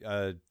 like,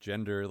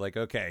 gender, like,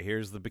 okay,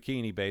 here's the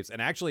bikini babes.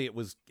 And actually, it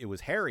was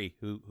Harry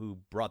who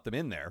brought them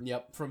in there.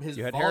 Yep, from his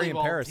You had Harry and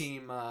volleyball Paris.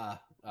 team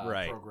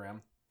Right.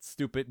 program.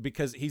 Stupid,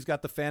 because he's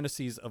got the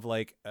fantasies of,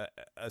 like,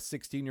 a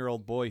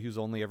 16-year-old boy who's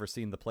only ever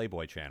seen the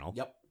Playboy channel.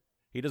 Yep.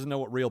 He doesn't know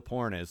what real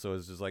porn is, so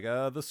it's just like,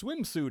 the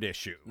swimsuit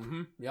issue.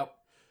 Mm-hmm. Yep.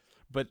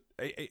 But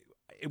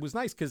it was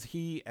nice because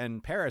he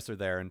and Paris are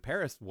there, and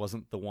Paris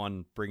wasn't the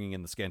one bringing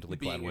in the scantily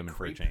clad women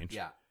for a change.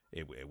 Yeah.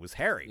 It was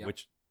Harry, Yep.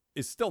 which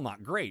is still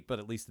not great, but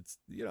at least it's,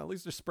 at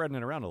least they're spreading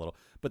it around a little.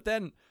 But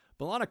then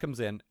B'Elanna comes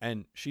in,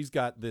 and she's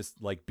got this,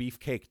 like,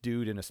 beefcake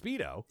dude in a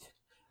Speedo.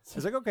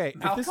 It's like, okay,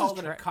 Mal if this called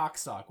is it a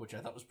cocksock, which I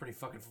thought was pretty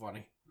fucking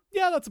funny.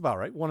 yeah, that's about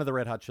right. One of the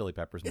Red Hot Chili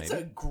Peppers, maybe. It's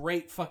a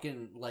great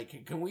fucking,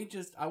 like, can we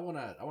just, I want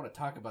to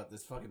talk about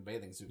this fucking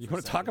bathing suit. You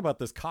want to talk about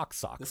this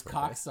cocksock? this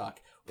cocksock?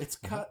 It's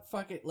cut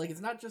fucking, like, it's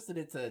not just that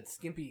it's a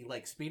skimpy,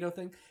 like, Speedo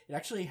thing. It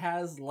actually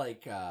has,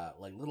 like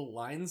little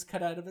lines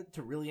cut out of it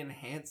to really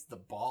enhance the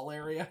ball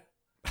area.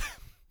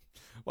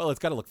 Well, it's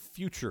got to look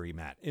future-y,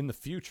 Matt. In the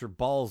future,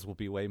 balls will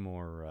be way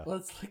more... Well,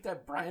 it's like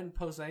that Brian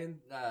Posehn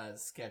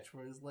sketch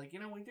where it's like,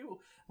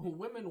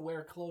 women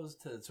wear clothes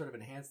to sort of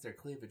enhance their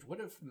cleavage.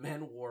 What if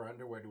men wore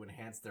underwear to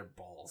enhance their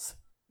balls?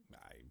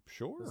 I'm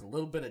sure. There's a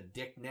little bit of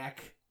dick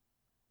neck.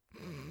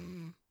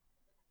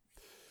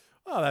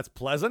 Oh, that's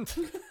pleasant.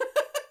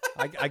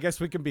 I guess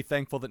we can be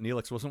thankful that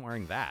Neelix wasn't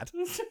wearing that.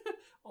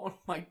 On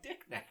my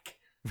dick neck.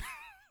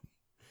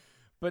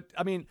 But,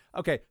 I mean,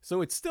 okay,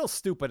 so it's still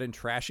stupid and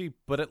trashy,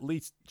 but at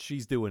least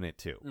she's doing it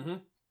too,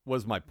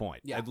 was my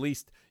point. Yeah. At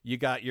least you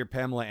got your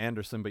Pamela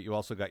Anderson, but you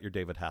also got your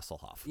David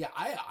Hasselhoff. Yeah,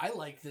 I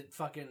like that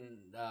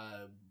fucking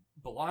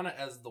B'Elanna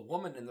as the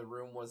woman in the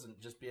room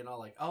wasn't just being all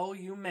like, oh,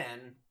 you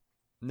men.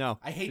 No.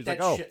 I hate she's that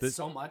like, shit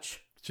so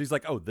much. She's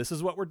like, oh, this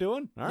is what we're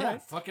doing? All yeah,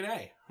 right. fucking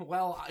A.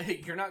 Well,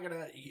 you're not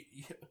gonna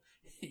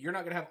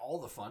have all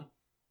the fun.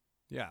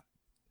 Yeah.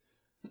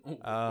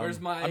 Where's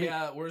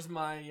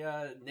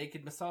my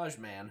naked massage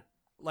man?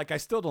 Like, I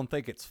still don't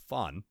think it's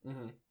fun.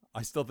 Mm-hmm.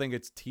 I still think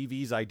it's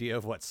TV's idea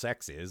of what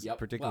sex is,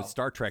 particularly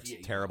Star Trek's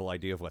terrible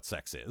idea of what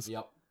sex is.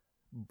 Yep.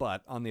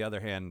 But on the other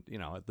hand,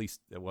 at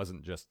least it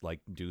wasn't just like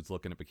dudes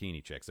looking at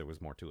bikini chicks. There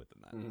was more to it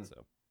than that. Mm-hmm.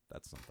 So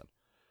that's something.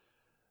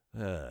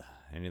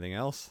 Anything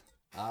else?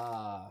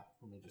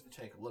 Let me just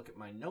take a look at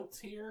my notes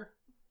here.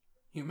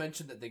 You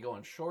mentioned that they go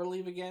on shore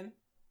leave again.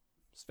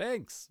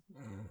 Sphinx.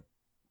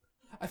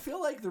 I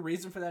feel like the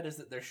reason for that is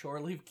that their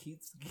shore leave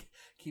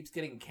keeps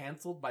getting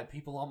canceled by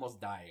people almost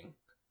dying.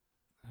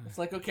 It's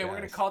like, okay, we're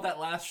going to call that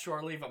last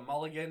shore leave a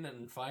mulligan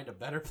and find a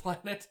better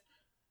planet.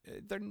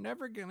 They're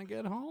never going to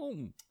get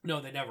home. No,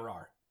 they never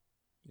are.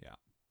 Yeah.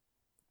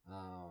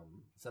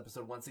 This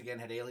episode once again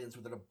had aliens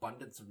with an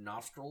abundance of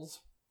nostrils.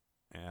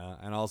 Yeah,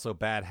 and also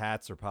bad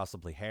hats or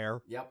possibly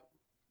hair. Yep.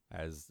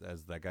 As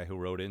that guy who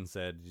wrote in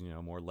said,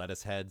 more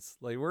lettuce heads.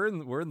 Like we're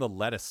in the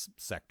lettuce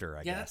sector,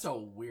 I guess. Yeah, that's a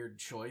weird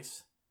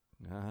choice.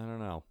 I don't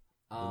know.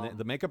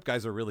 The makeup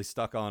guys are really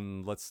stuck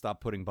on let's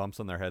stop putting bumps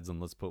on their heads and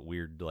let's put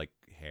weird like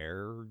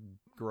hair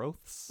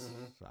growths.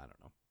 I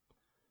don't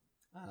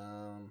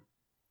know.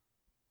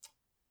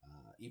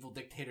 Evil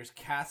Dictator's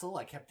castle.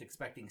 I kept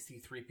expecting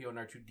C-3PO and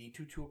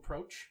R2-D2 to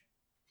approach.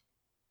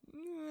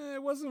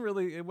 It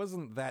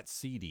wasn't that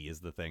seedy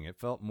is the thing. It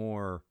felt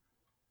more,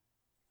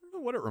 I don't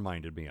know what it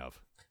reminded me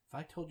of. If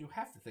I told you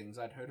half the things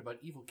I'd heard about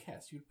Evil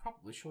Kess, you'd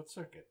probably short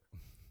circuit.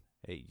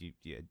 Hey,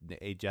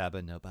 hey,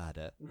 Jabba, no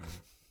bada.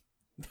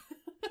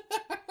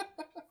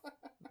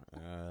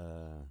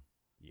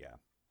 Yeah,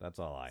 that's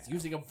all I have.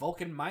 Using a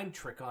Vulcan mind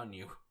trick on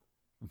you.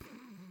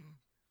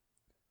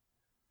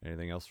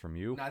 Anything else from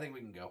you? No, I think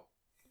we can go.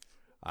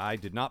 I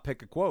did not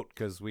pick a quote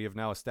because we have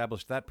now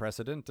established that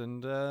precedent,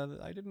 and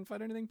I didn't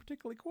find anything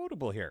particularly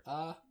quotable here.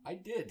 I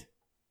did.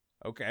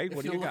 Okay,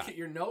 what do you you got? If you look at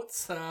your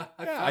notes,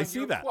 I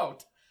see that.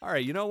 Quote. All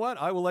right, you know what?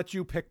 I will let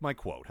you pick my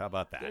quote. How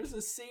about that? There's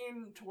a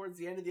scene towards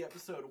the end of the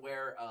episode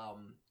where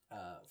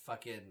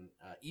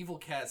Evil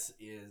Kess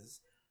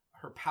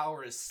her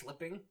power is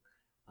slipping.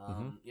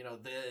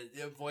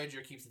 The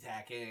Voyager keeps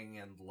attacking,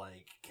 and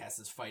like Kess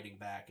is fighting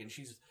back, and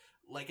she's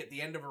like at the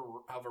end of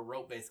a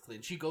rope basically,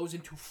 and she goes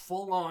into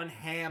full-on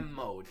ham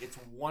mode. It's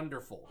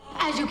wonderful.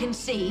 As you can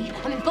see,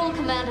 I'm in full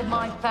command of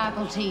my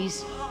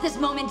faculties. This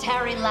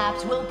momentary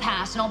lapse will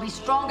pass, and I'll be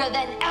stronger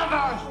than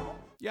ever.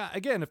 Yeah,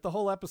 again, if the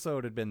whole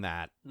episode had been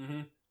that,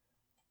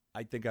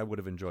 I think I would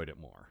have enjoyed it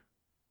more.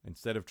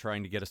 Instead of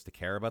trying to get us to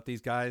care about these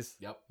guys,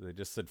 Yep. they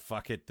just said,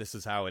 fuck it, this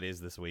is how it is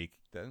this week.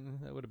 Then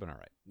that would have been all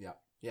right. Yeah.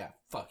 Yeah.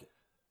 Fuck it.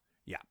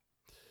 Yeah.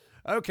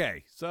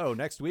 Okay, so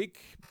next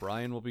week,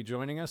 Brian will be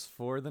joining us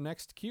for the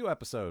next Q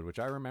episode, which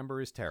I remember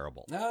is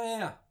terrible. Oh,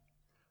 yeah.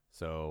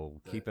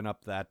 So keeping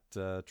up that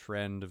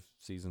trend of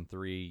season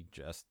 3,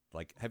 just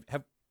like,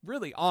 have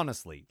really,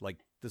 honestly,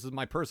 like, this is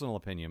my personal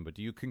opinion, but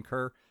do you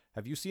concur?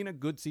 Have you seen a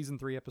good season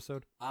 3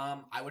 episode?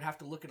 I would have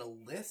to look at a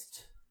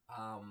list.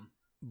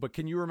 But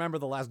can you remember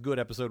the last good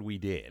episode we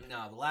did?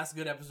 No, the last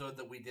good episode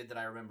that we did that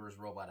I remember is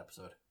Robot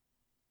episode.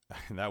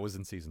 That was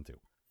in season 2.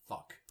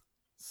 Fuck.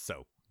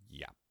 So,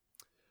 yeah.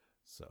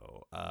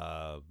 So,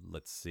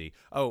 let's see.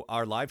 Oh,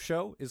 our live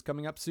show is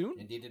coming up soon.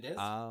 Indeed it is.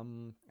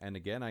 And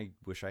again, I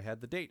wish I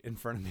had the date in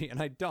front of me,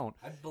 and I don't.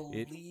 I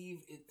believe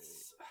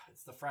it's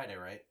the Friday,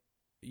 right?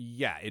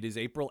 Yeah, it is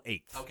April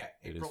 8th. Okay,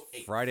 April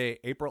 8th. Friday,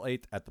 April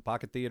 8th at the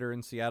Pocket Theater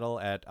in Seattle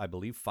at, I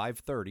believe,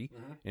 5:30.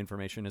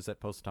 Information is at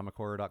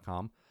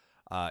postatomichorror.com.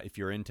 If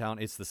you're in town,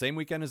 it's the same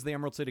weekend as the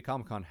Emerald City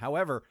Comic Con.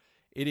 However,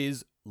 it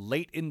is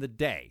late in the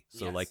day,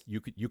 so Yes. like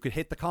you could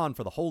hit the con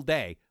for the whole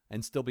day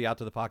and still be out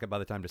to the Pocket by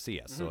the time to see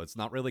us. So it's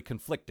not really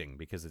conflicting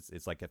because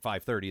it's like at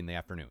 5:30 in the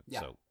afternoon.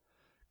 Yeah. So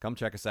come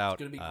check us out.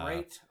 It's going to be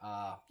great.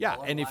 yeah,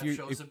 all and our if live you-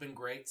 shows have been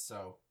great,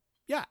 so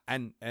Yeah,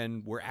 and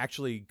we're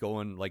actually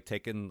going, like,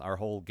 taking our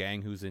whole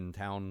gang who's in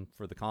town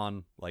for the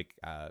con, like,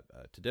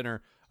 to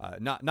dinner.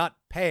 Not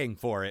paying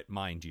for it,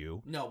 mind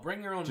you. no,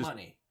 bring your own Just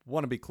money.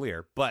 Want to be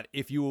clear, but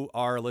if you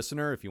are a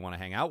listener, if you want to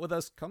hang out with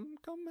us, come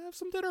have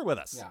some dinner with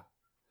us. Yeah.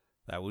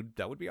 That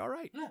would be all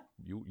right. Yeah.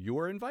 You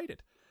are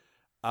invited.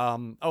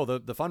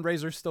 The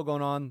fundraiser's still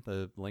going on.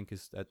 The link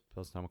is at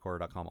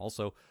postatomichorror.com.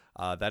 Also,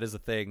 that is a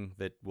thing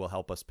that will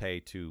help us pay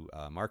to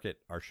market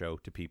our show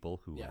to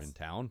people who are in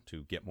town,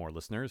 to get more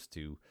listeners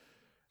to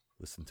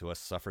listen to us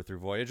suffer through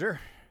Voyager.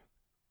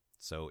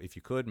 So if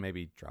you could,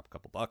 maybe drop a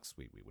couple bucks.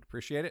 We would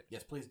appreciate it.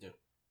 Yes, please do.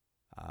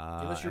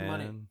 Give us your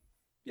money.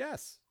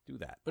 Yes, do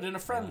that. But in a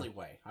friendly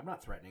way. I'm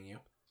not threatening you.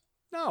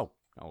 No,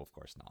 of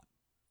course not.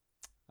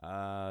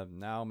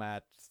 Now,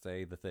 Matt,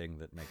 say the thing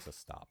that makes us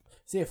stop.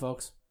 See you,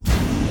 folks.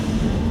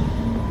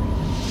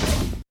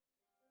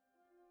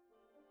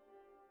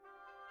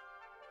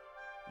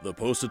 The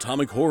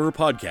Post-Atomic Horror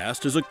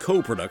Podcast is a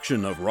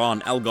co-production of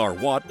Ron Algar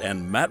Watt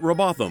and Matt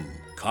Robotham.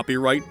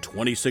 Copyright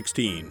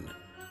 2016.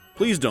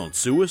 Please don't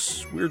sue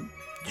us. We're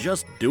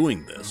just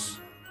doing this.